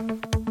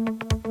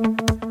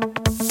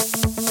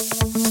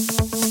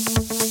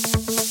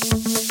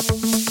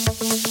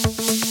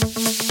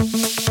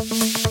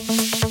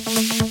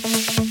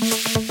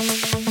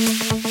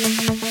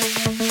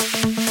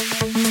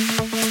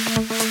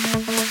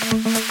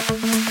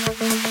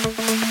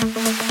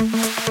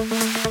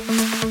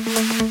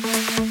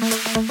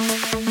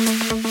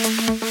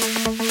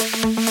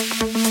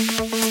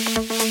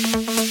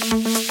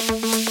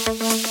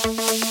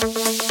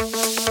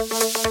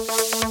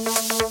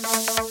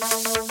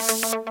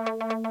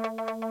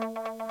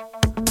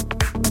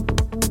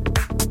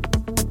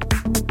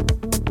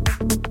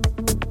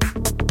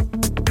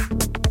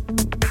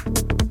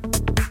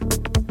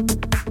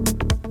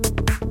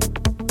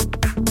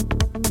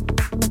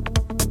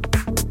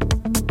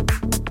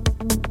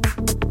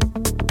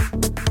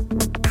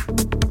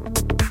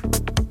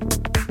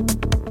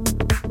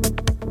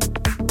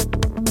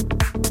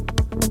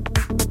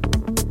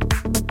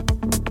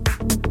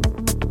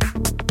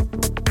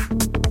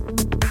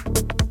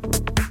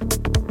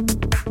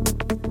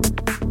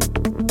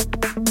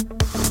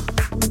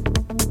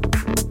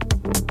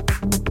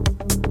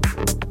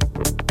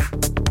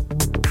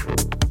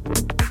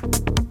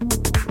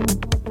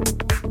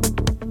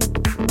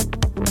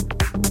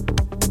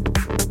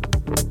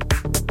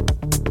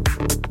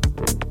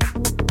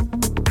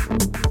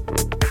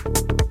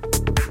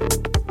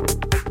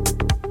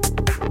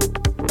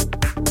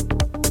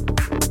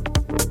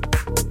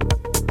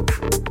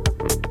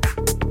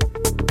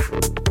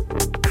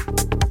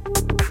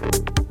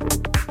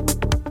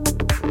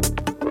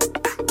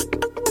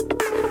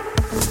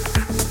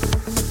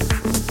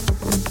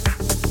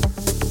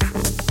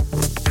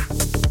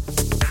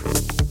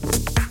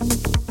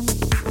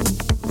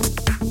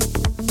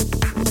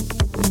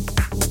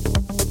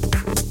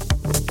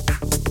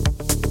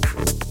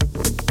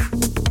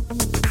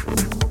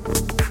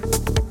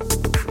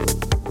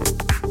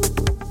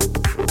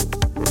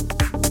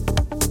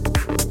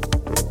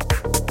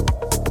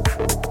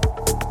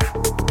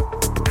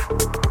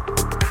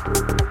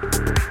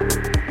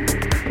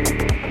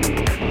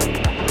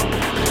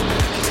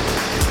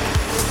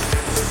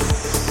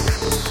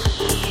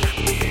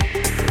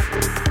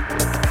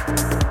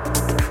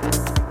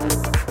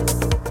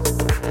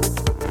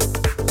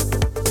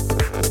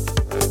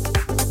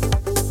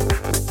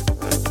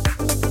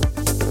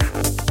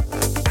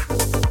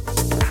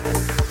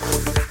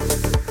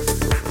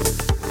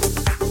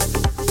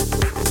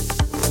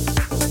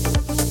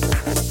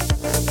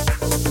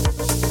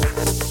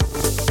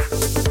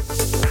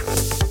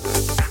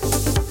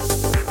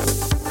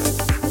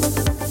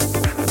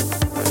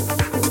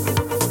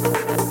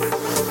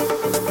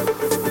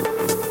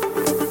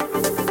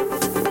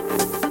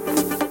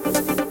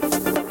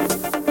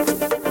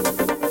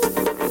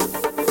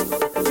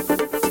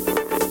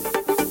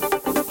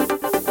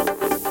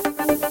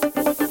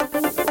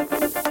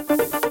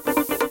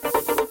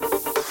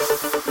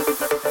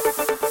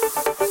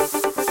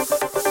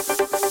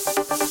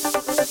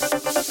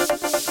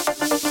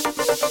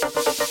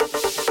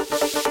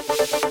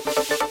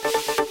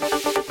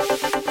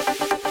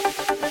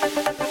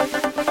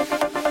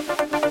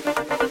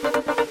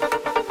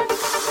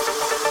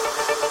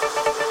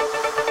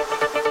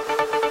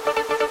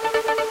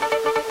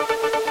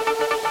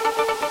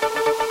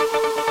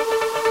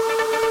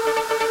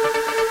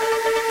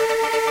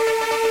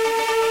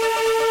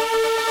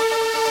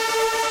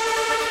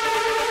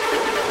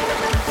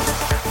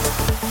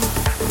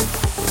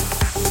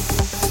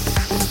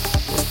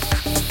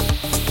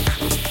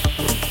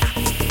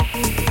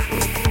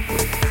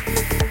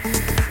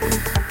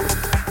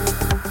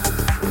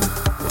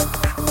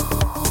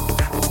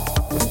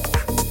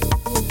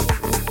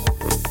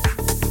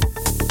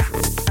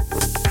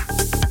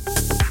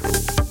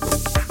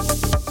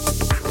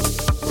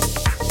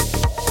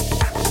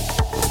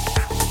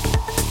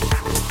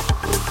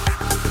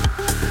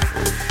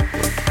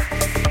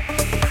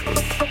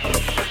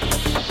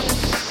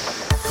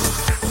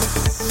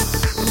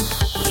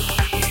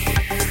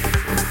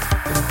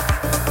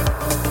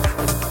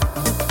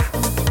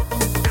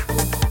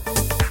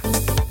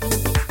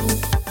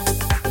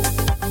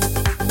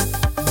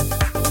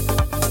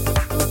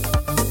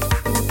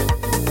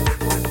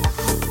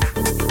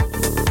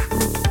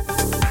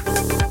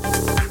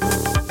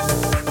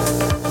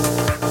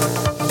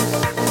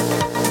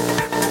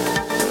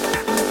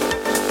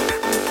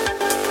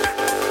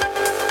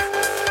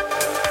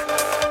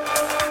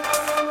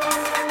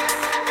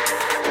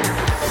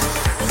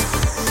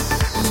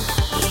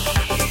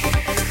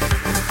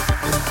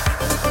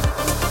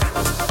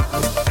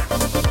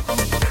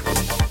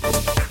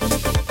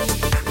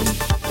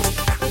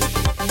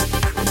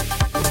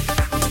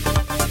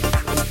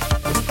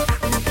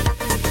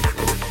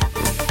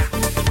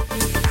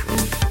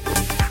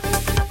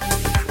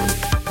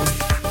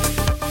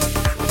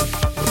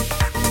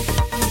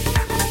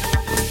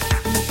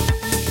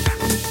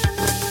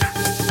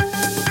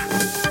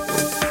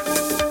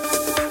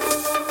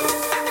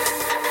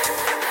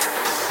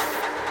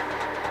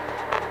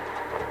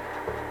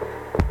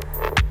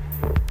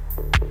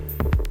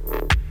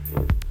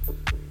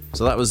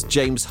 So that was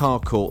James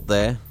Harcourt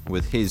there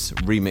with his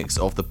remix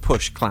of the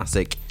Push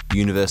classic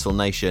Universal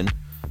Nation.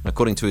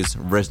 According to his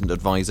resident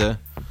advisor,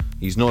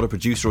 he's not a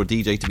producer or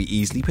DJ to be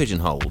easily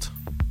pigeonholed,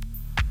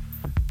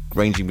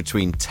 ranging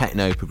between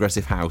techno,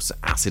 progressive house,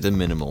 acid and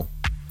minimal.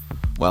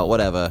 Well,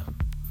 whatever.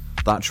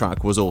 That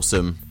track was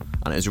awesome,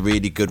 and it was a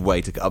really good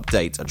way to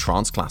update a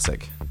trance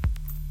classic.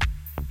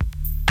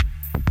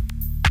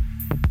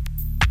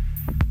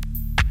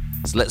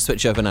 So let's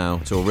switch over now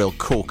to a real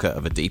corker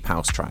of a deep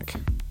house track.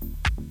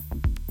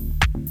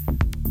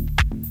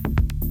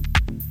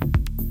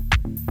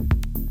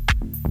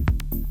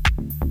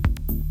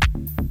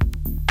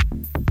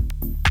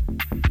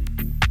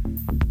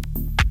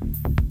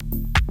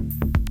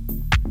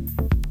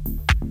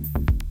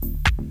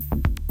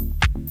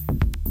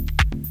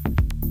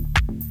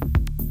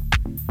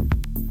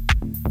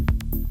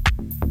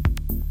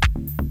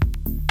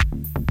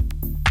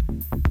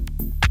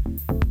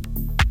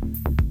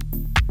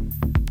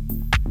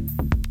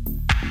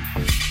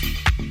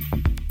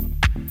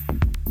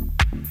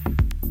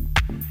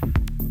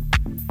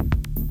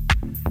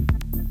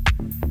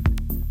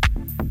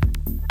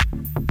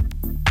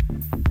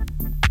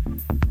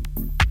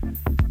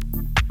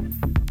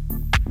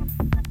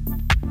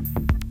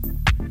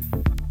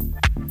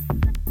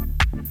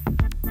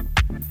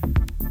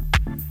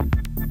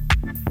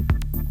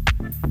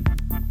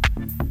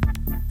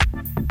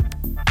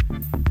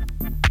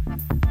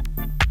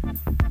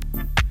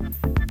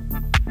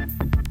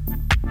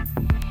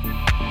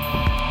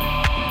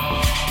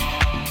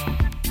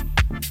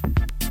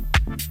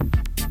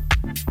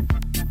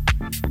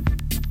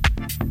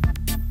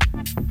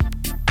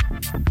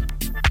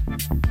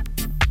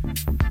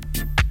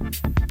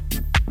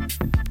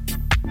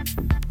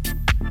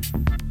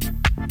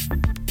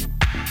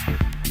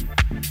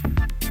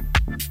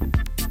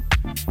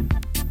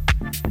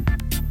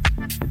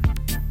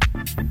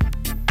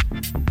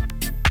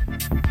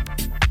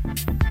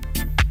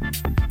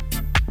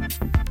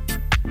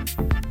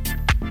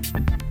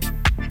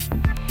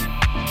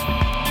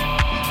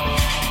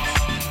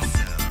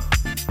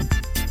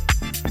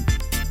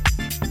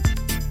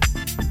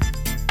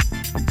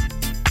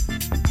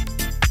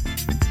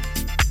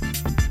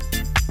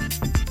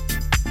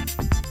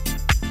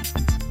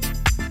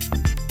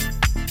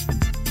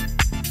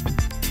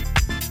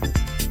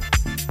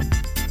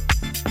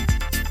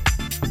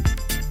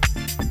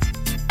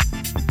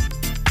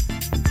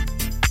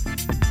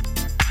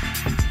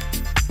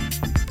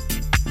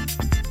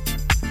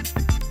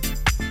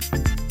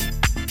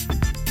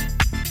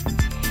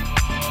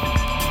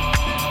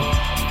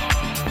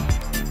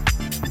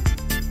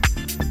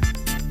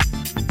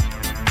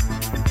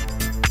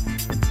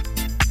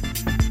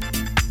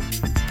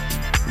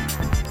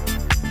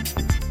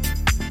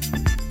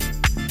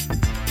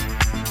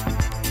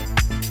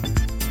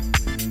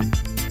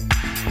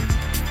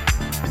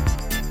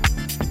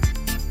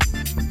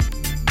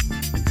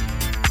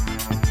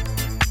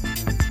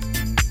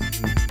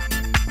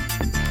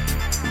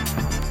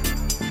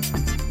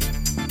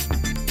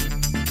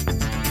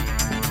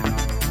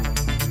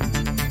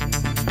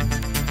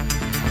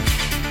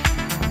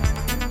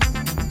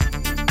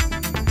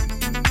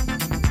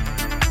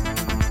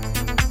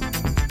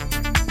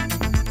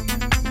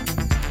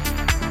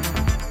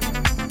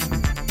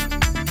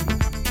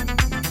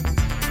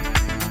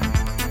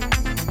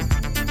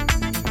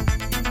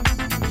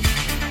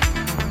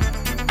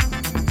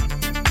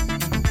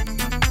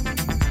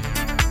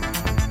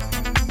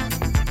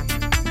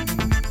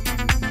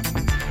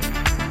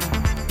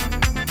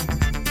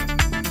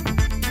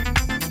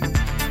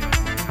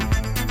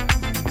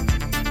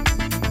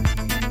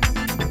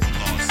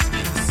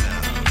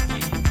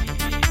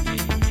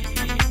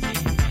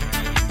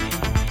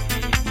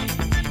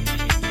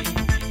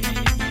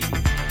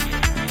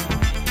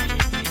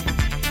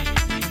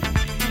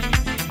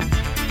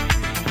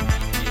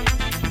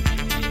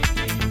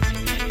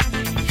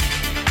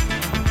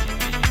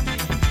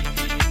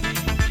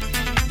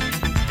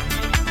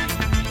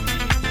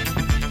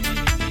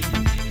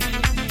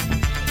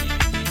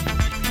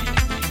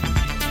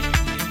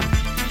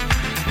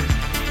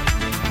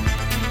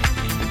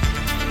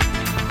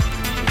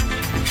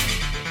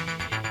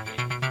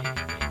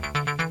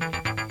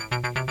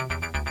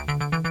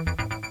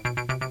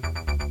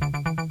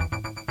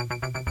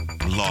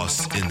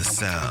 Lost in the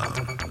sound.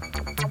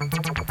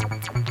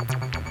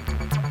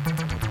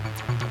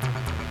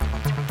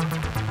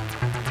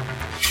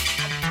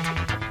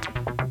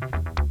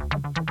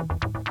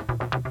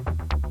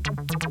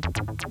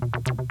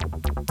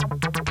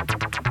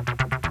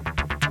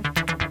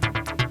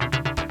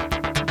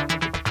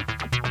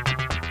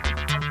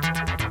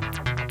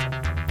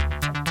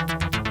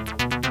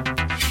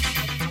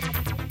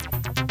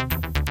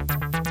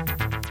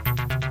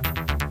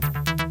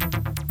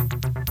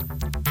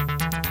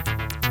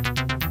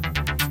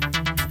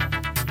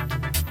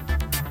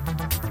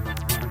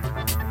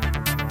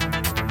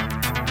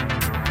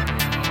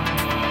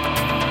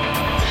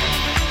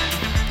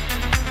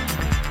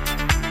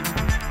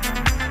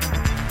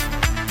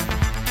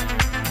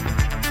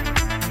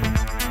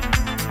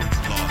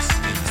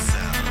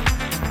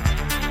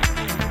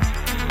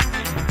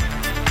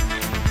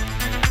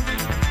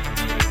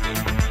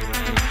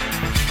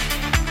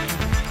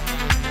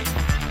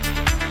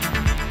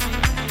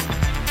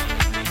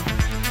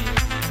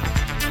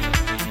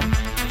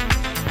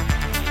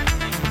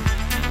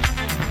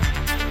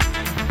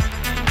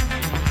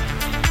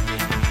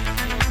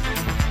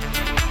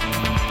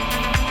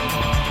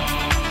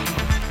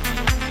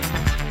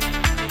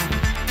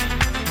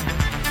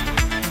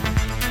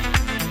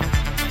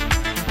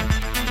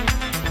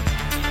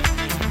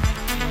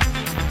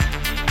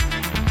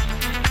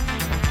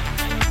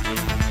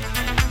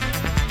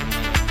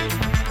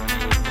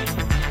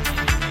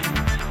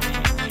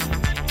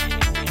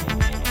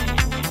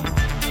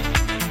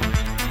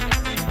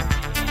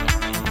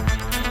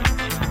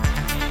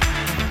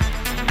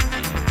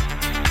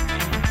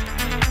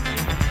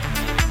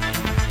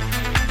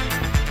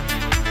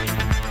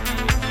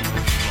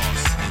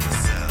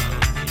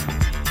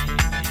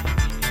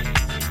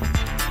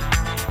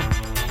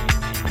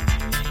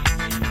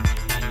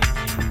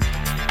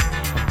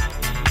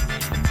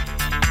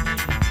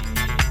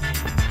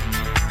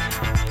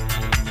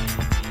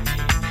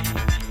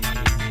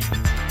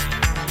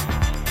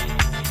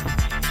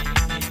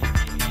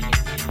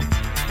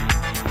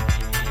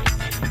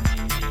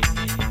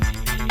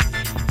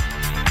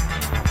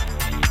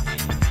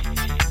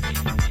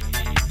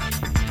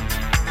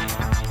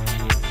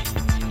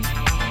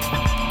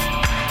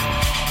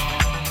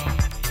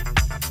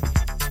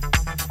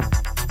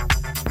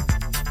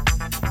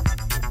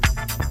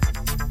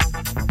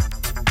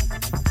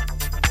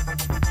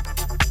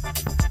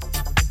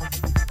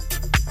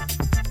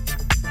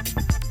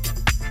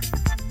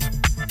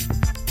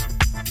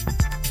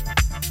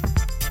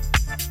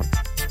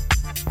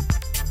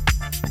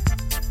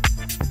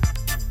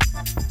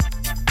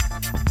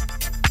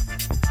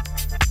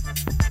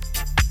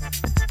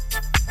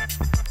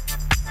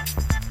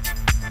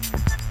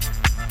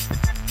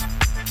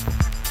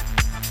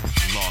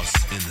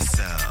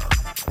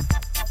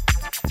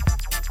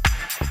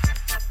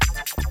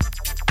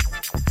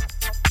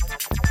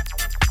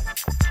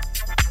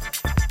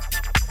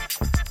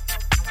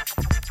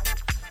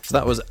 So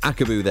that was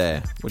Akaboo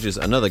there, which is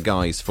another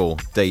guise for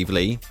Dave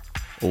Lee,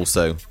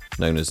 also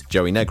known as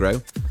Joey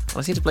Negro. And I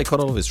seem to play quite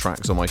a lot of his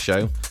tracks on my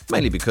show,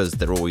 mainly because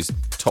they're always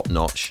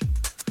top-notch.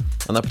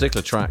 And that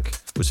particular track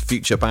was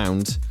Future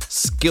Bound,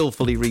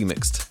 skillfully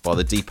remixed by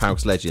the Deep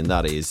House legend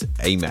that is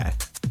Amer.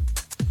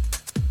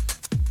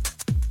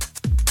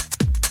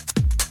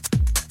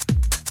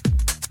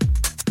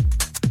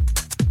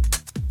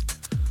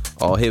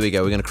 Oh, here we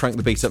go. We're going to crank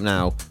the beat up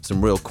now.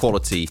 Some real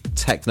quality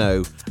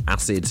techno,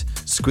 acid,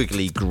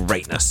 squiggly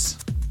greatness.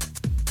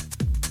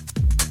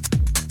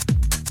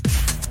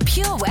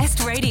 Pure West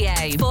Radio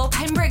for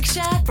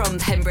Pembrokeshire from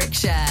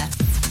Pembrokeshire.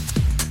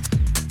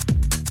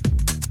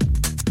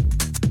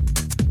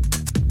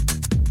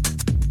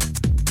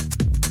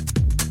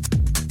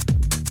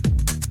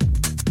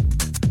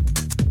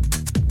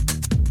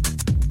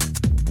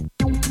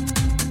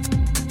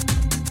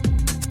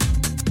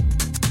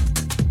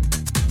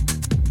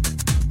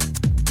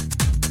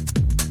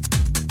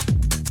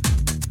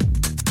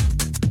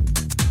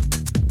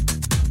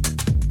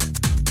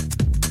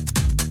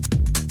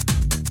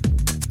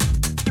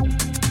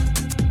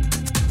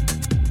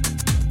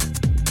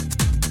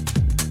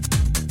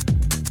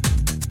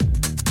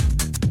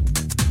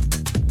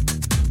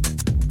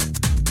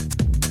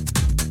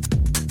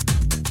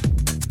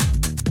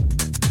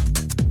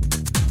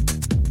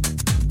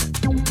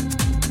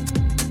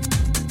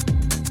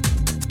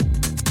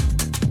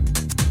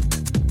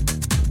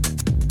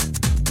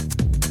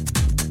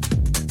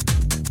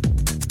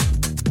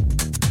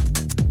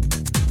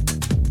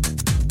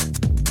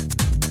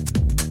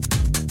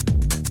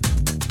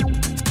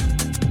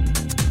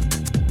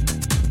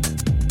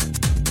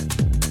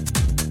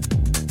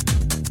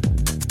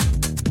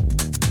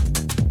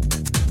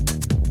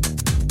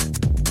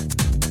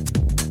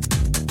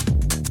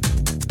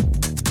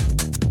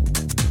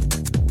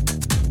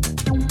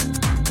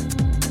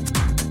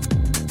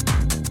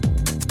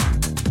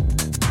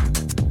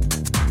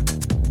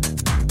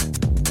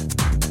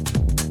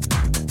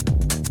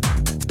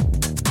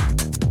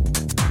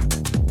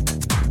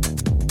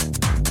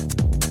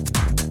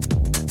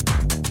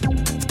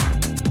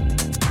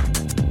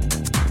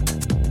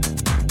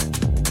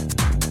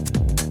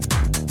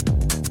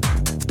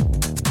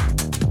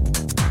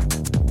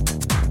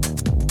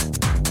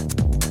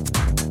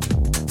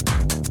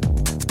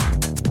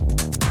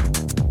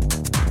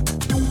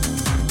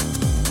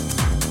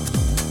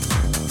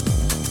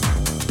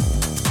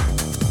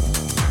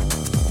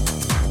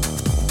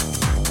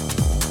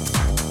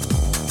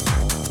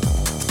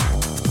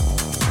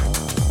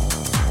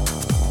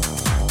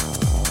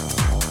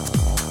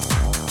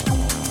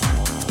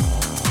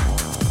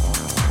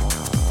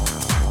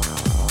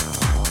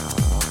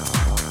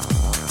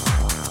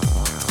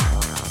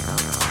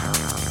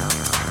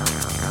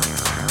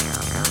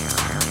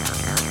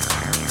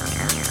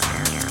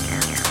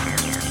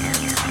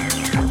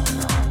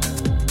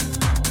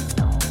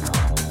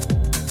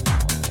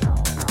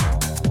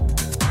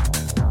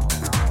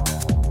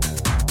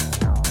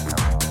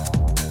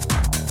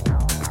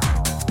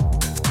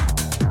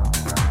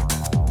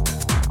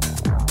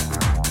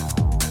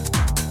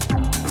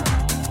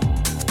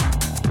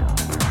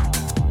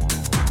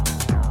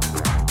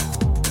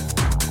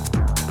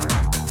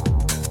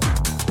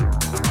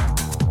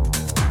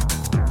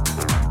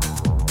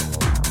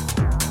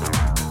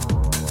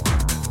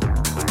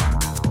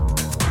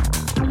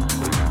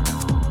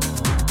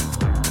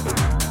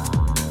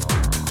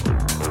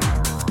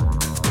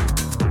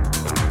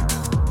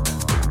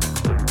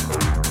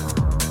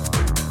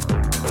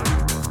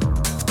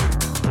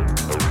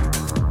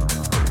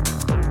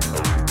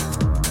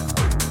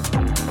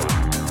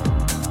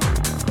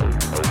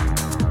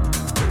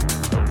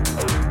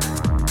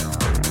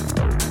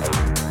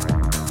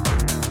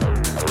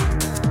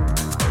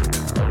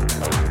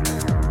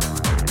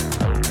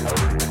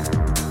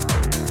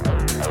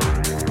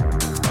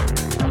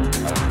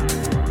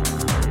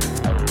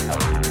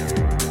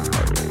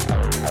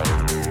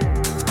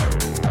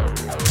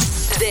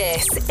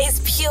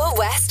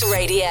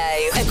 Radio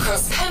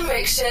across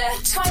Pembrokeshire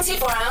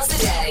 24 hours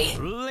a day.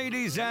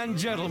 Ladies and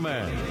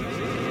gentlemen,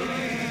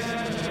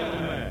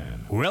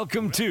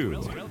 welcome to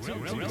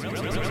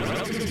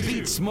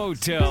Beats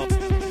Motel.